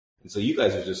 And so you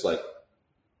guys are just like,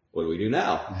 what do we do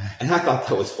now? And I thought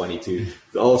that was funny too.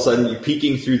 All of a sudden, you're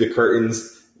peeking through the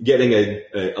curtains, getting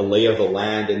a lay of the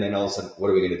land, and then all of a sudden, what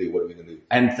are we going to do? What are we going to do?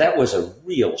 And that was a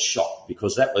real shock,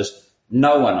 because that was,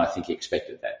 no one, I think,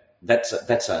 expected that.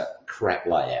 That's a crap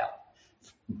layout.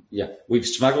 Yeah, we've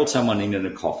smuggled someone in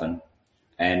a coffin,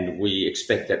 and we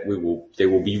expect that there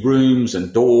will be rooms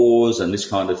and doors and this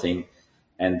kind of thing.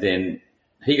 And then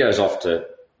he goes off to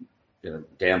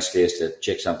downstairs to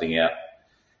check something out.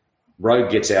 Rogue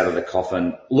gets out of the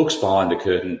coffin, looks behind the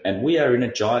curtain, and we are in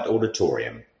a giant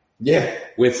auditorium. Yeah.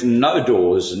 With no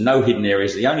doors, no hidden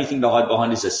areas. The only thing to hide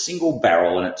behind is a single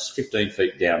barrel, and it's 15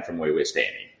 feet down from where we're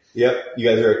standing. Yep. You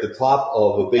guys are at the top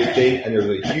of a big thing, and there's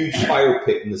a huge fire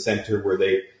pit in the center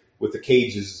with the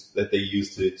cages that they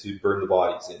use to burn the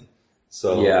bodies in.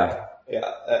 So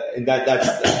and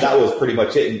that was pretty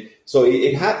much it. And so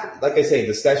it happened. Like I say,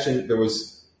 the session, there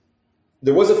was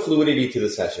there was a fluidity to the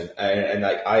session, and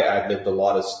like I ad-libbed a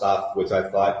lot of stuff, which I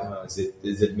thought,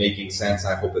 is it making sense?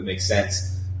 I hope it makes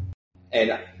sense.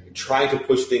 And trying to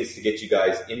push things to get you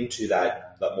guys into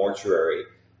that mortuary.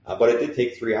 But it did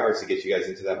take 3 hours to get you guys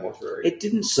into that mortuary. It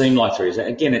didn't seem like 3 hours.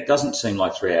 Again, it doesn't seem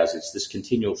like 3 hours. It's this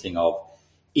continual thing of,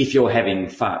 if you're having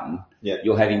fun,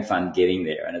 you're having fun getting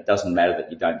there, and it doesn't matter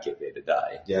that you don't get there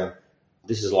today. Yeah.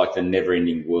 This is like the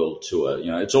never-ending world tour.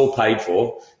 You know, it's all paid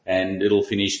for, and it'll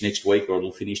finish next week, or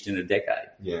it'll finish in a decade.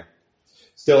 Yeah.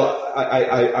 Still,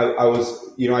 I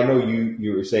was, I know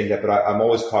you were saying that, but I'm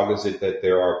always cognizant that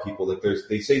there are people that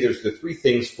they say there's the 3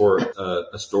 things for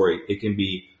a story. It can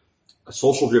be a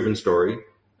social-driven story,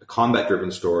 a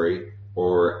combat-driven story,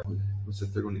 or what's the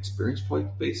third one? Experience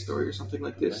point-based story or something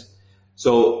like this. Okay.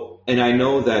 So, and I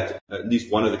know that at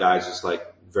least one of the guys is like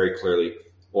very clearly,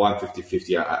 I'm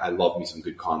 50-50. I love me some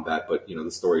good combat, but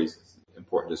the story is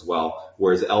important as well.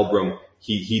 Whereas Elbrum,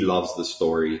 he loves the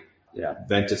story. Yeah.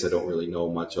 Ventus, I don't really know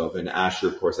much of, and Asher,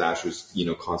 of course, Asher's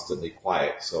constantly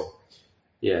quiet. So,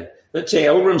 yeah, but see,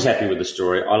 Elbrum's happy with the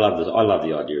story. I love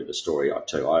the idea of the story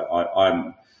too.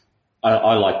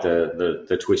 I like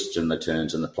the twists and the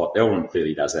turns and the plot. Elbrum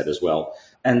clearly does that as well.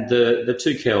 And the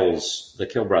two Kells, the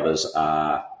Kell brothers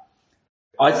are,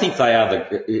 I think they are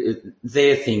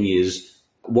their thing is,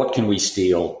 what can we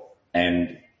steal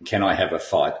and can I have a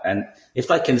fight? And if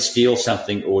they can steal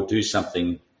something or do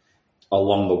something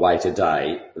along the way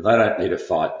today, they don't need a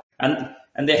fight. And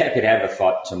they're happy to have a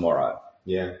fight tomorrow.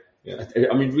 Yeah, yeah.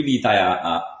 I mean, really, they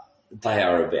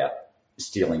are about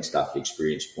stealing stuff,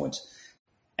 experience points,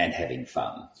 and having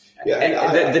fun. Yeah,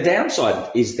 and the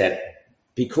downside is that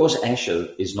because Asher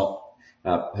is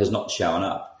has not shown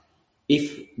up,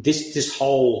 if this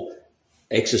whole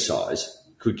exercise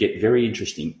could get very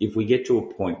interesting if we get to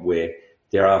a point where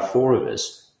there are 4 of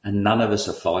us and none of us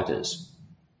are fighters.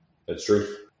 That's true.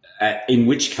 In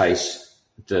which case,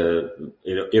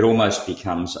 it almost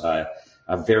becomes a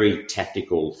very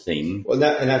tactical thing. Well,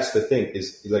 that's the thing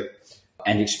is like,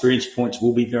 and experience points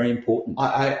will be very important.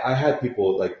 I had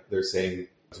people like they're saying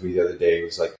to me the other day, it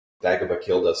was like Dagobah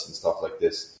killed us and stuff like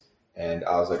this, and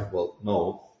I was like, well,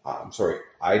 no, I'm sorry,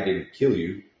 I didn't kill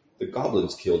you. The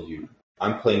goblins killed you.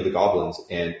 I'm playing the goblins,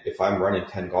 and if I'm running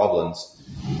 10 goblins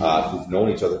who've known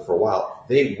each other for a while,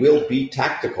 they will be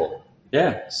tactical.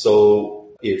 Yeah. So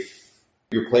if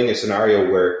you're playing a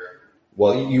scenario where,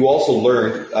 well, you also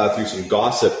learned through some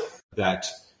gossip that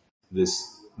this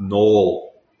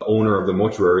Knoll, owner of the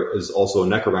mortuary, is also a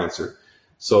necromancer.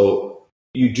 So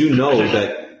you do know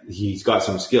that he's got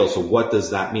some skill. So what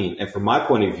does that mean? And from my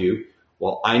point of view,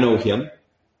 well, I know him,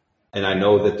 and I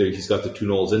know that he's got the 2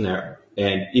 Knolls in there.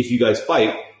 And if you guys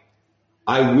fight,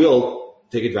 I will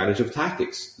take advantage of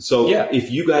tactics. So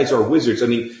if you guys are wizards, I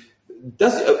mean,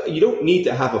 you don't need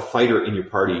to have a fighter in your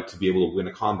party to be able to win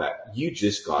a combat. You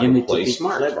just got to play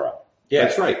smart. Clever. Yeah,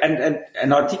 that's right.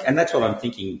 And I think, and that's what I'm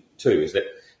thinking too, is that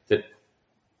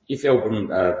if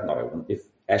if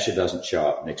Asher doesn't show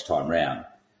up next time round,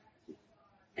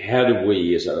 how do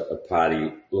we as a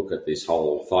party look at this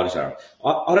whole fighting scenario?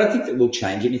 I don't think that we'll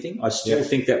change anything. I still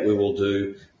think that we will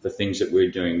do the things that we're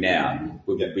doing now.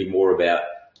 We'll be more about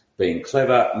being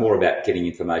clever, more about getting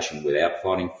information without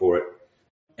fighting for it.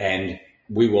 And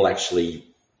we will actually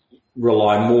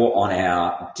rely more on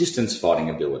our distance fighting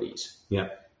abilities. Yeah.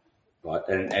 Right.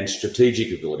 And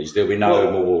strategic abilities. There'll be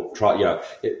no more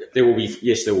there will be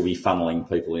funneling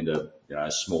people into,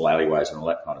 small alleyways and all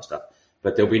that kind of stuff.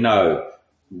 But there'll be no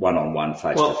one-on-one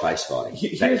face-to-face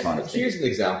fighting, that kind of thing. Here's an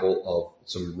example of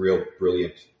some real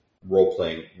brilliant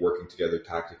role-playing working together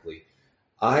tactically.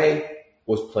 I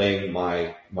was playing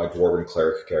my Dwarven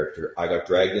cleric character. I got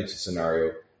dragged into a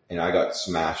scenario, and I got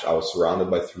smashed. I was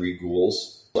surrounded by 3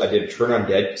 ghouls. I did a turn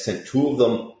undead, sent 2 of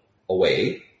them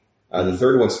away. The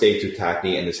third one stayed to attack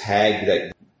me, and this hag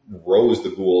that rose the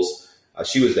ghouls,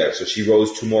 she was there. So she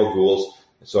rose 2 more ghouls.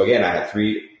 So again, I had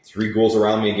three ghouls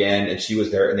around me again, and she was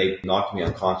there, and they knocked me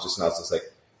unconscious, and I was just like,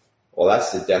 well,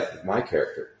 that's the death of my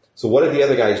character. So what did the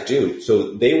other guys do?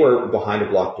 So they were behind a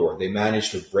blocked door. They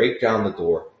managed to break down the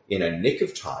door in a nick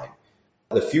of time.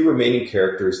 The few remaining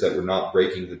characters that were not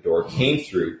breaking the door came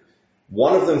through.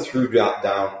 One of them threw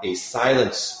down a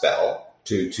silence spell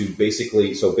to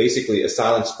basically a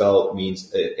silence spell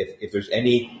means if there's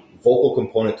any vocal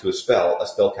component to a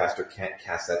spellcaster can't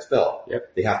cast that spell.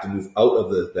 Yep. They have to move out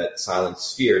of that silent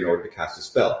sphere in order to cast a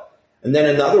spell. And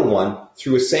then another one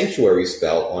threw a sanctuary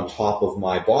spell on top of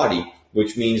my body,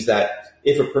 which means that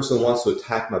if a person wants to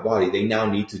attack my body, they now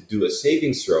need to do a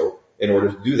saving throw in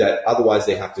order to do that. Otherwise,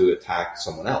 they have to attack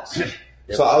someone else. Yep.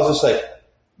 So I was just like,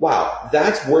 wow,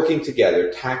 that's working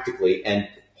together tactically. And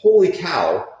holy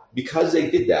cow, because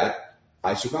they did that,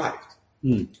 I survived.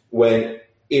 Hmm. When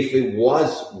if it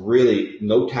was really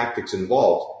no tactics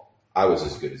involved, I was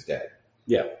as good as dead.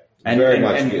 Yeah. And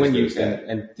when you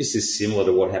and this is similar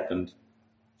to what happened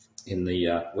in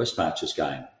the West Marches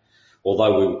game.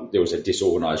 Although there was a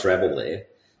disorganised rabble there,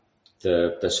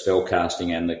 the spell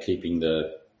casting and the keeping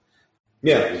the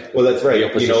that's right. the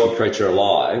opposition creature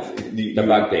alive, the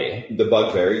bugbear. The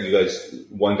bugbear.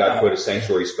 One guy put a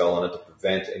sanctuary spell on it to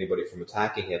prevent anybody from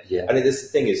attacking him. Yeah. I mean, this the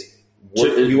thing is,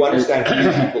 you understand who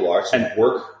these people are, so and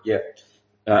work. Yeah.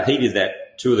 He did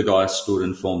that. Two of the guys stood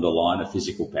and formed a line, a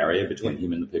physical barrier between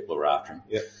him and the people who were after him.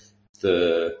 Yeah.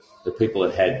 The people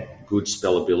that had good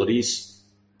spell abilities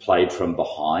played from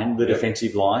behind the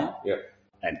defensive line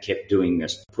and kept doing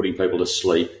this, putting people to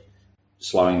sleep,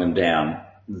 slowing them down,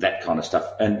 that kind of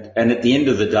stuff. And at the end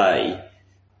of the day,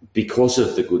 because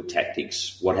of the good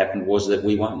tactics, what happened was that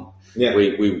we won. Yeah.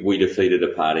 We defeated a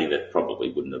party that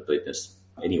probably wouldn't have beaten us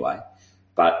anyway,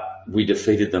 but we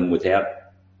defeated them without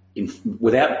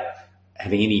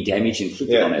having any damage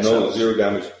inflicted on ourselves. No, zero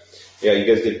damage. Yeah, you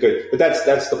guys did good. But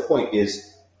that's the point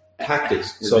is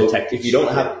tactics. So tactics, if you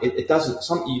don't have it doesn't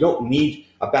you don't need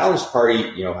a balanced party,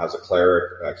 has a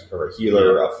cleric or a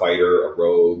healer, a fighter, a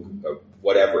rogue,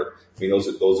 whatever. I mean those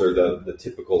are the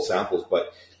typical samples.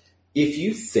 But if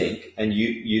you think and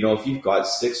if you've got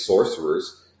 6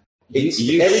 sorcerers,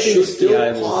 everything's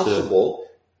still possible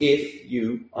if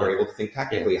you are able to think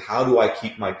tactically. How do I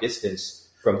keep my distance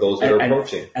from those that are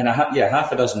approaching? And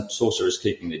half a dozen sorcerers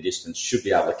keeping the distance should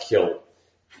be able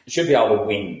to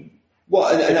win. Well,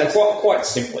 and that's quite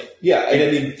simply. Yeah, and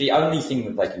I mean, the only thing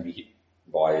that they can be hit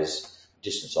by is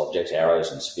distance objects,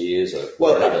 arrows and spears,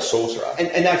 or another sorcerer.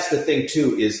 And that's the thing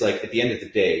too, is like at the end of the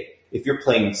day, if you're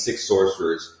playing 6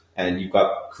 sorcerers and you've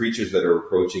got creatures that are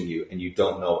approaching you and you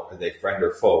don't know are they friend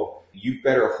or foe, you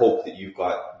better hope that you've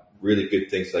got really good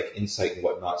things like insight and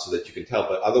whatnot so that you can tell.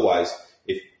 But otherwise,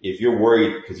 if you're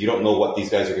worried because you don't know what these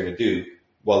guys are going to do,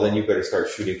 well, then you better start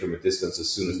shooting from a distance as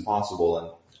soon as possible. And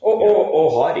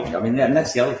Or hiding. I mean, and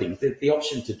that's the other thing. The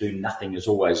option to do nothing is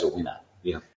always a winner.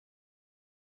 Yeah.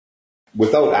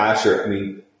 Without Asher, I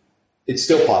mean, it's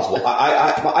still possible.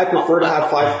 I prefer to have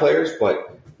 5 players,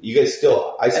 but you guys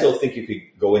I still think you could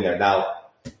go in there now.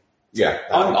 Yeah,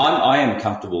 I am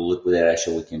comfortable without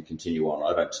Asher. We can continue on.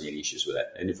 I don't see any issues with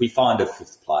that. And if we find a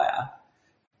 5th player,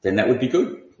 then that would be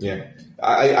good. Yeah,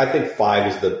 I think 5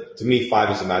 is to me 5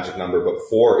 is the magic number, but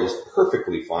 4 is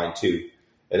perfectly fine too.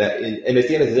 And at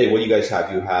the end of the day, what do you guys have?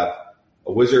 You have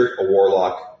a wizard, a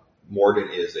warlock. Morden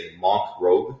is a monk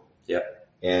rogue. Yep.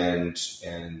 And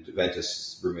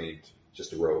Ventus remained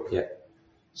just a rogue. Yeah.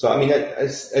 So I mean,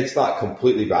 it's not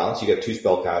completely balanced. You got 2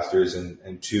 spellcasters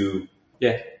and 2.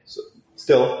 Yeah. So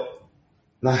still,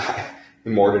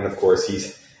 Morden, of course,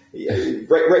 he's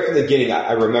right from the beginning.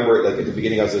 I remember, like at the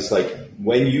beginning, I was just like,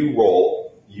 when you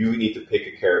roll, you need to pick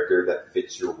a character that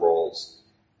fits your rolls,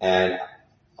 and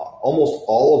almost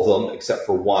all of them, except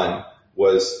for one,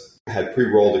 had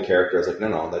pre-rolled a character. I was like,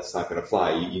 no, that's not going to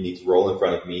fly. You need to roll in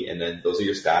front of me, and then those are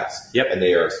your stats. Yep. And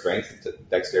they are strength,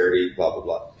 dexterity, blah, blah,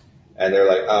 blah. And they're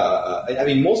like, I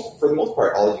mean, for the most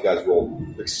part, all of you guys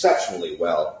rolled exceptionally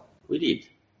well. We did.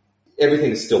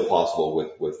 Everything is still possible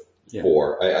with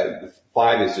 4.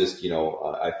 5 is just,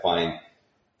 I find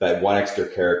that one extra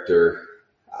character,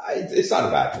 it's not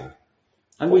a bad thing.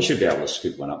 And we should be able to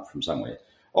scoop one up from somewhere.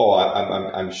 Oh,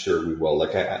 I'm sure we will.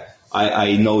 Like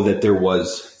I know that there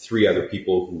was 3 other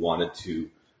people who wanted to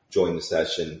join the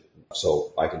session,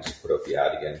 so I can just put out the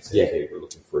ad again and say, hey, we're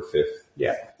looking for a 5th.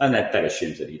 Yeah, and that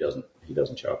assumes that he doesn't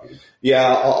show up again.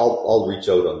 Yeah, I'll reach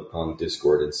out on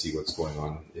Discord and see what's going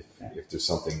on if there's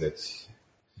something that's.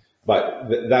 But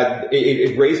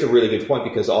it raised a really good point,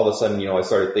 because all of a sudden, I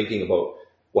started thinking about,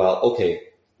 well, okay,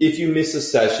 if you miss a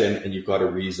session and you've got a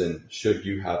reason, should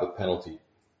you have a penalty?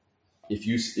 If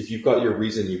you've got your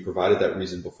reason, you provided that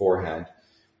reason beforehand,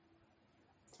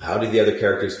 how do the other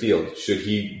characters feel? Should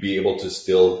he be able to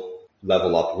still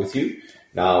level up with you?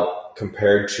 Now,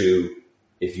 compared to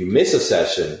if you miss a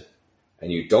session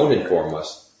and you don't inform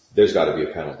us, there's got to be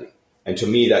a penalty. And to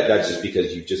me, that's just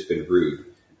because you've just been rude.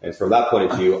 And from that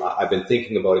point of view, I've been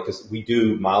thinking about it because we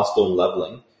do milestone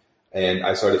leveling. And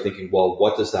I started thinking, well,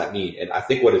 what does that mean? And I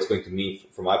think what it's going to mean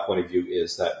from my point of view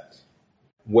is that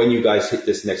when you guys hit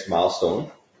this next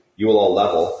milestone, you will all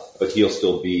level, but he'll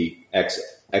still be X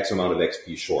amount of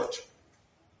XP short.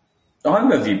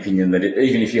 I'm of the opinion that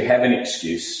even if you have an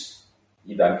excuse,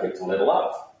 you don't get to level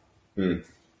up.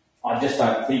 I just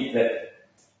don't think that,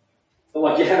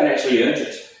 you haven't actually earned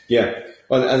it. Yeah,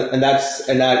 well, and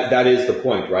that is the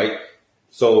point, right?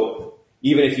 So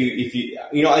even if you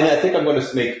and I think I'm going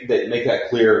to make that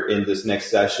clear in this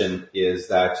next session, is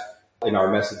that in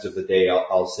our message of the day,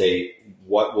 I'll say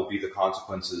what will be the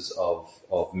consequences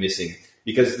of missing.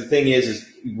 Because the thing is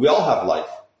we all have life.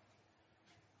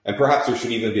 And perhaps there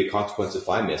shouldn't even be a consequence if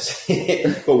I miss.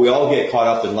 But we all get caught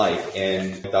up in life,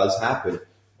 and it does happen.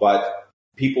 But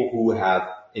people who have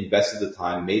invested the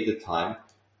time, made the time,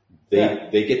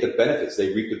 they get the benefits.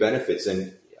 They reap the benefits.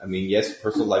 And I mean, yes,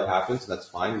 personal life happens, and that's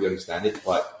fine. We understand it,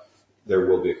 but there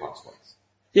will be a consequence.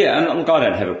 Yeah, and look, I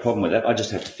don't have a problem with that. I just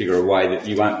have to figure a way that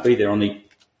you won't be there on the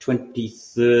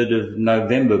 23rd of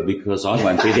November, because I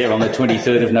won't be there on the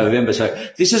 23rd of November. So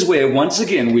this is where, once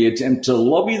again, we attempt to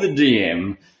lobby the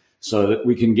DM so that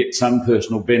we can get some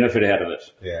personal benefit out of it.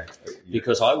 Yeah.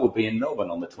 Because I will be in Melbourne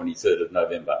on the 23rd of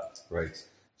November. Right.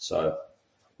 So...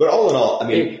 But all in all, I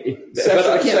mean...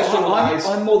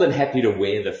 I'm more than happy to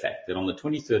wear the fact that on the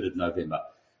 23rd of November,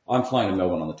 I'm flying to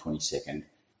Melbourne on the 22nd.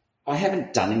 I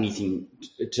haven't done anything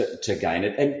to gain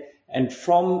it. And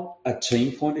from a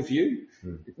team point of view,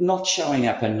 not showing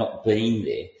up and not being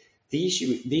there, the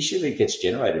issue that gets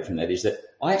generated from that is that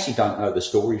I actually don't know the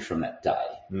story from that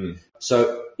day.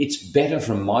 So it's better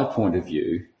from my point of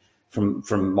view,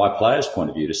 from my player's point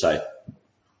of view to say,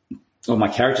 or my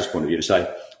character's point of view to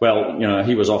say, well, you know,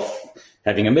 he was off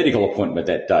having a medical appointment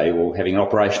that day or having an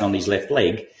operation on his left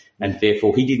leg, and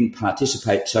therefore he didn't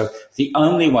participate. So the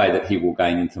only way that he will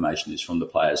gain information is from the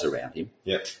players around him.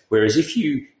 Yep. Whereas if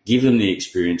you give them the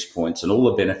experience points and all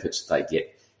the benefits that they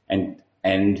get,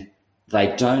 and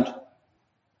they don't,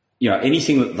 you know,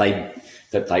 anything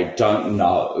that they don't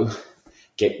know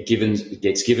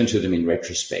gets given to them in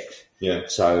retrospect. Yeah.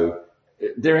 So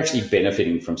they're actually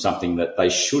benefiting from something that they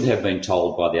should have been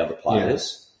told by the other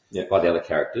players, by the other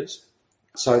characters.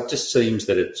 So it just seems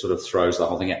that it sort of throws the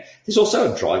whole thing out. There's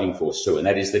also a driving force too, and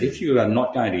that is that if you are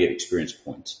not going to get experience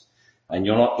points and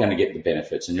you're not going to get the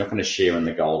benefits and you're not going to share in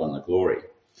the gold and the glory,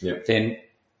 then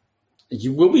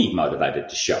you will be motivated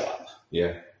to show up.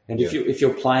 Yeah. And if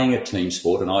you're playing a team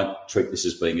sport, and I treat this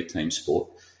as being a team sport,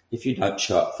 if you don't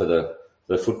show up for the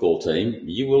football team,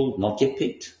 you will not get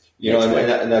picked. You know,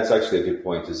 and that's actually a good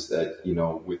point, is that, you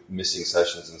know, with missing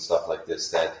sessions and stuff like this,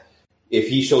 that if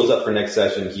he shows up for next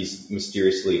session, he's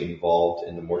mysteriously involved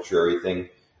in the mortuary thing,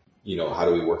 you know, how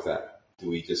do we work that? Do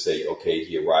we just say, okay,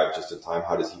 he arrived just in time?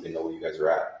 How does he even know where you guys are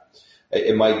at?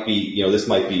 It might be, you know, this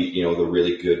might be, you know, the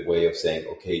really good way of saying,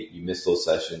 okay, you missed those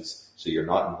sessions, so you're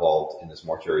not involved in this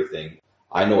mortuary thing.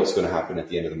 I know what's going to happen at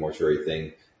the end of the mortuary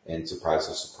thing, and surprise,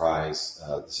 no surprise,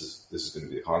 this is going to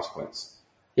be the consequence.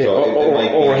 Yeah,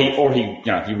 So he you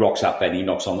know, he rocks up and he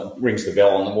rings the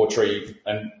bell on the mortuary,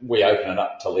 and we open it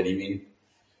up to let him in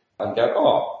and go,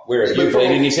 oh, where have you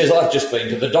been? And he says, I've just been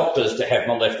to the doctors to have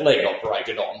my left leg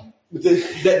operated on. But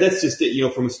that's just it, you know,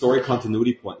 from a story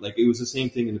continuity point. Like, it was the same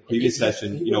thing in the previous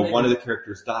session. You know, one of the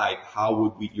characters died. How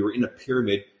would we, you're in a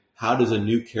pyramid. How does a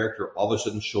new character all of a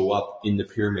sudden show up in the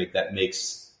pyramid that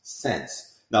makes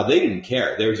sense? Now, they didn't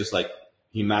care. They were just like,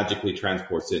 he magically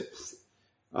transports it.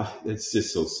 It's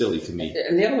just so silly to me.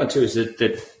 And the other one too is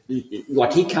that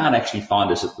like, he can't actually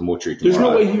find us at the mortuary tomorrow. There's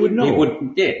no way he would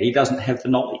know. He doesn't have the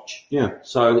knowledge. Yeah.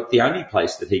 So the only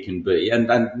place that he can be,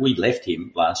 and we left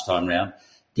him last time round.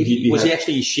 Was he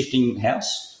actually shifting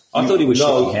house? I thought he was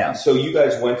shifting house. So you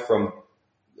guys went from,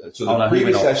 the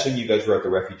previous session, you guys were at the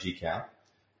refugee camp,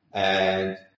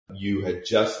 and you had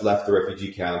just left the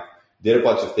refugee camp, did a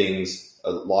bunch of things,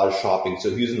 a lot of shopping.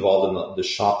 So he was involved in the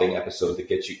shopping episode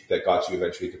that got you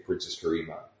eventually to Princess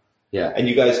Karima. Yeah. And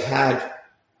you guys had,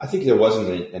 I think there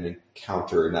wasn't an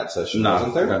encounter in that session,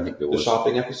 wasn't there? I don't think there was. The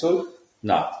shopping episode?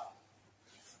 No.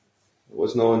 There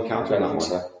was no encounter in that one.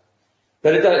 So.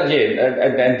 But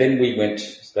and then we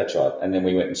went, that's right, and then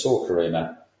we went and saw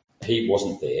Karima. He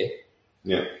wasn't there.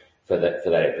 Yeah. For that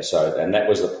episode. And that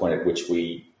was the point at which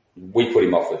we put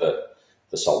him off with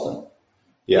the Sultan.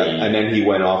 Yeah, and then he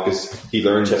went off because he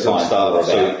learned some stuff.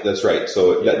 So that's right.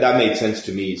 So that made sense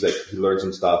to me. He's like, he learned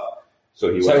some stuff,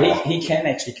 so he went off. He can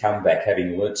actually come back,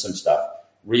 having learned some stuff,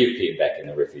 reappear back in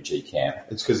the refugee camp.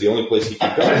 It's because the only place he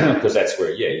can go. Because that's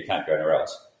where, you can't go anywhere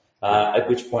else. At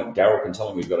which point, Daryl can tell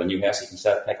him we've got a new house. He can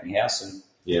start packing the house, and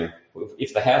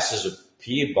if the house has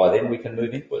appeared by then, we can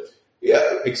move into it. Yeah,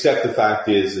 except the fact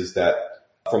is that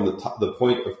from the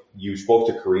point of you spoke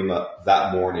to Karima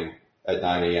that morning at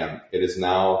 9 a.m. It is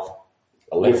now,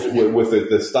 with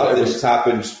the stuff that's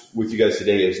happened with you guys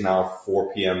today, is now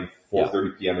 4 p.m.,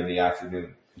 4:30 p.m. in the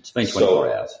afternoon. It's been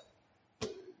 24 hours.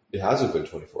 It hasn't been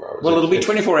 24 hours. Well, it'll be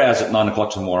 24 hours at 9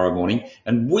 o'clock tomorrow morning,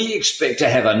 and we expect to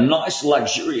have a nice,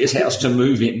 luxurious house to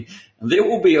move in. And there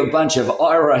will be a bunch of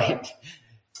irate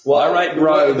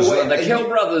roads. The Kell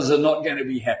brothers are not going to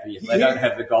be happy if they don't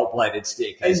have the gold-plated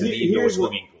staircase and the indoor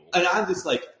swimming pool. And I'm just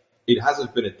like, it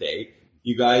hasn't been a day.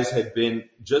 you guys had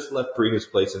just left Karina's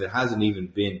place, and it hasn't even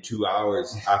been 2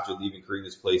 hours after leaving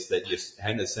Karina's place that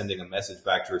Henna's sending a message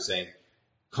back to her saying,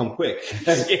 come quick.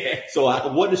 Yeah. So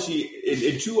what is she,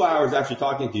 in 2 hours after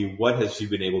talking to you, what has she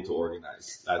been able to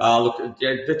organize? Look,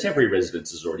 the temporary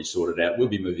residence is already sorted out. We'll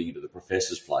be moving into the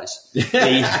professor's place.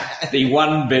 The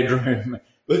one-bedroom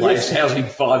place housing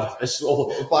 5 of us,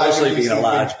 all sleeping in a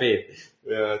large bed.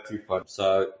 Yeah, too fun.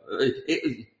 So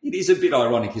it is a bit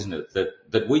ironic, isn't it,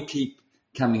 that we keep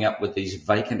coming up with these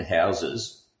vacant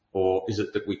houses, or is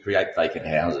it that we create vacant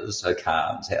houses? So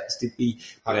Khan's house, did we?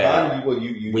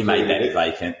 We made that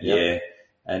vacant, yeah.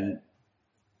 And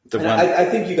I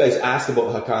think you guys asked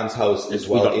about Hakan's house as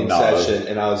well in session,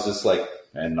 and I was just like,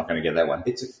 I'm not going to get that one.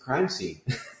 It's a crime scene.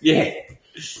 Yeah.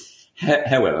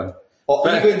 However,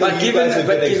 even though you guys have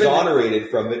been exonerated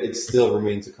from it, it still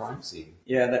remains a crime scene.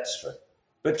 Yeah, that's true.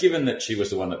 But given that she was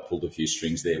the one that pulled a few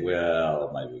strings there,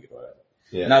 well, maybe we could.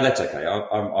 Yeah. No, that's okay.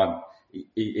 I'm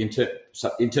in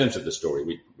terms of the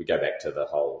story, we go back to the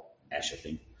whole Asher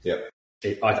thing. Yep.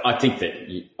 I think that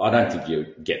I don't think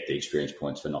you get the experience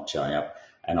points for not showing up,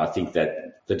 and I think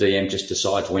that the DM just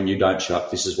decides when you don't show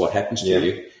up, this is what happens to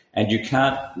you, and you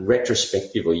can't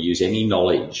retrospectively use any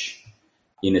knowledge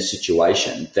in a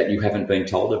situation that you haven't been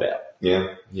told about.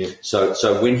 Yeah. Yeah.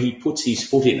 So when he puts his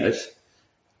foot in it,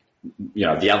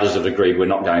 the others have agreed we're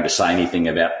not going to say anything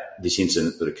about this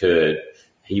incident that occurred.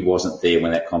 He wasn't there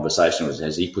when that conversation was.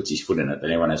 As he puts his foot in it,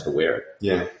 then everyone has to wear it.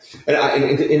 Yeah,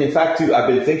 and in fact, too, I've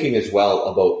been thinking as well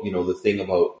about the thing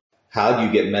about how do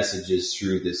you get messages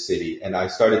through this city, and I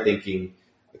started thinking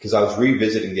because I was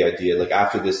revisiting the idea. Like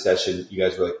after this session, you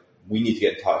guys were like, we need to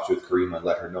get in touch with Karima and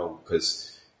let her know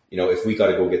because if we got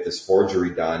to go get this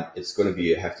forgery done, it's going to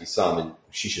be a hefty sum, and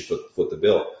she should foot the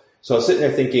bill. So I was sitting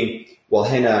there thinking, well,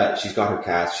 Henna, she's got her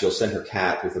cat, she'll send her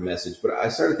cat with a message. But I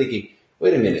started thinking,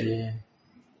 wait a minute. Yeah.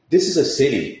 This is a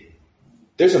city.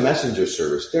 There's a messenger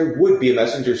service. There would be a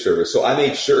messenger service. So I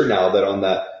made sure now that on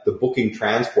the booking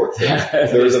transport thing,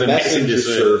 there's a messenger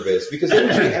service because it would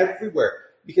be everywhere.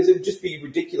 Because it would just be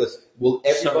ridiculous. Will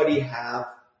everybody have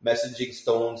messaging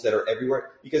stones that are everywhere?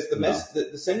 Because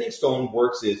the sending stone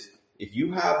works is if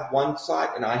you have one side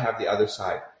and I have the other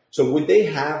side. So would they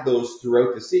have those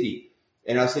throughout the city?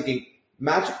 And I was thinking,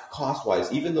 magic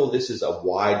cost-wise, even though this is a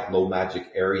wide, low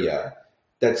magic area,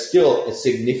 that's still a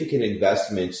significant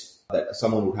investment that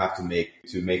someone would have to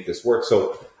make this work.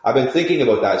 So I've been thinking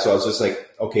about that. So I was just like,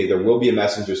 okay, there will be a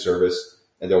messenger service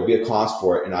and there will be a cost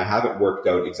for it. And I haven't worked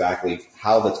out exactly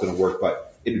how that's going to work,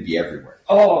 but it would be everywhere.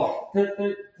 Oh,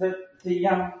 the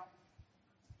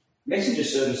messenger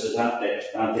services aren't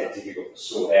that difficult to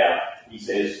sort out, he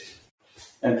says,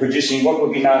 and producing what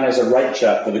would be known as a rate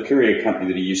chart for the courier company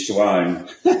that he used to own.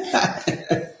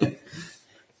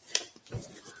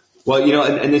 Well,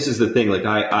 and this is the thing, like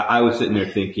I was sitting there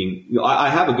thinking, I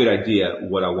have a good idea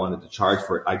what I wanted to charge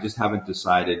for it. I just haven't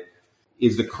decided,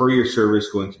 is the courier service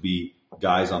going to be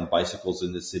guys on bicycles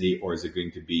in the city or is it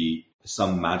going to be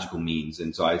some magical means?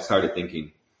 And so I started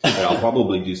thinking that I'll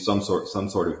probably do some sort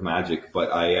of magic.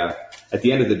 But at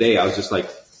the end of the day, I was just like,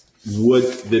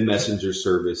 would the messenger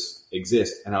service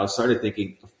exist? And I started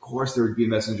thinking, of course there would be a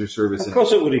messenger service. Of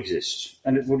course it would exist.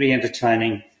 And it would be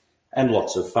entertaining and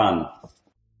lots of fun.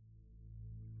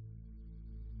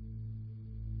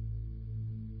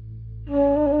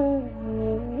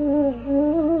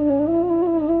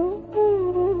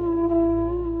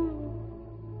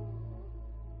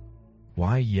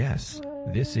 Why, yes,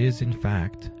 this is in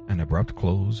fact an abrupt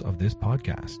close of this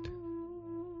podcast.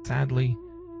 Sadly,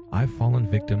 I've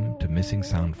fallen victim to missing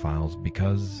sound files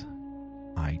because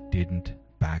I didn't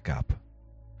back up.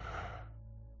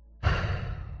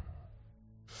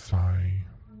 Sigh.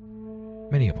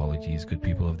 Many apologies, good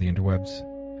people of the interwebs.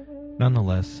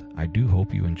 Nonetheless, I do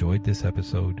hope you enjoyed this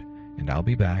episode, and I'll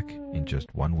be back in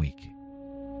just 1 week.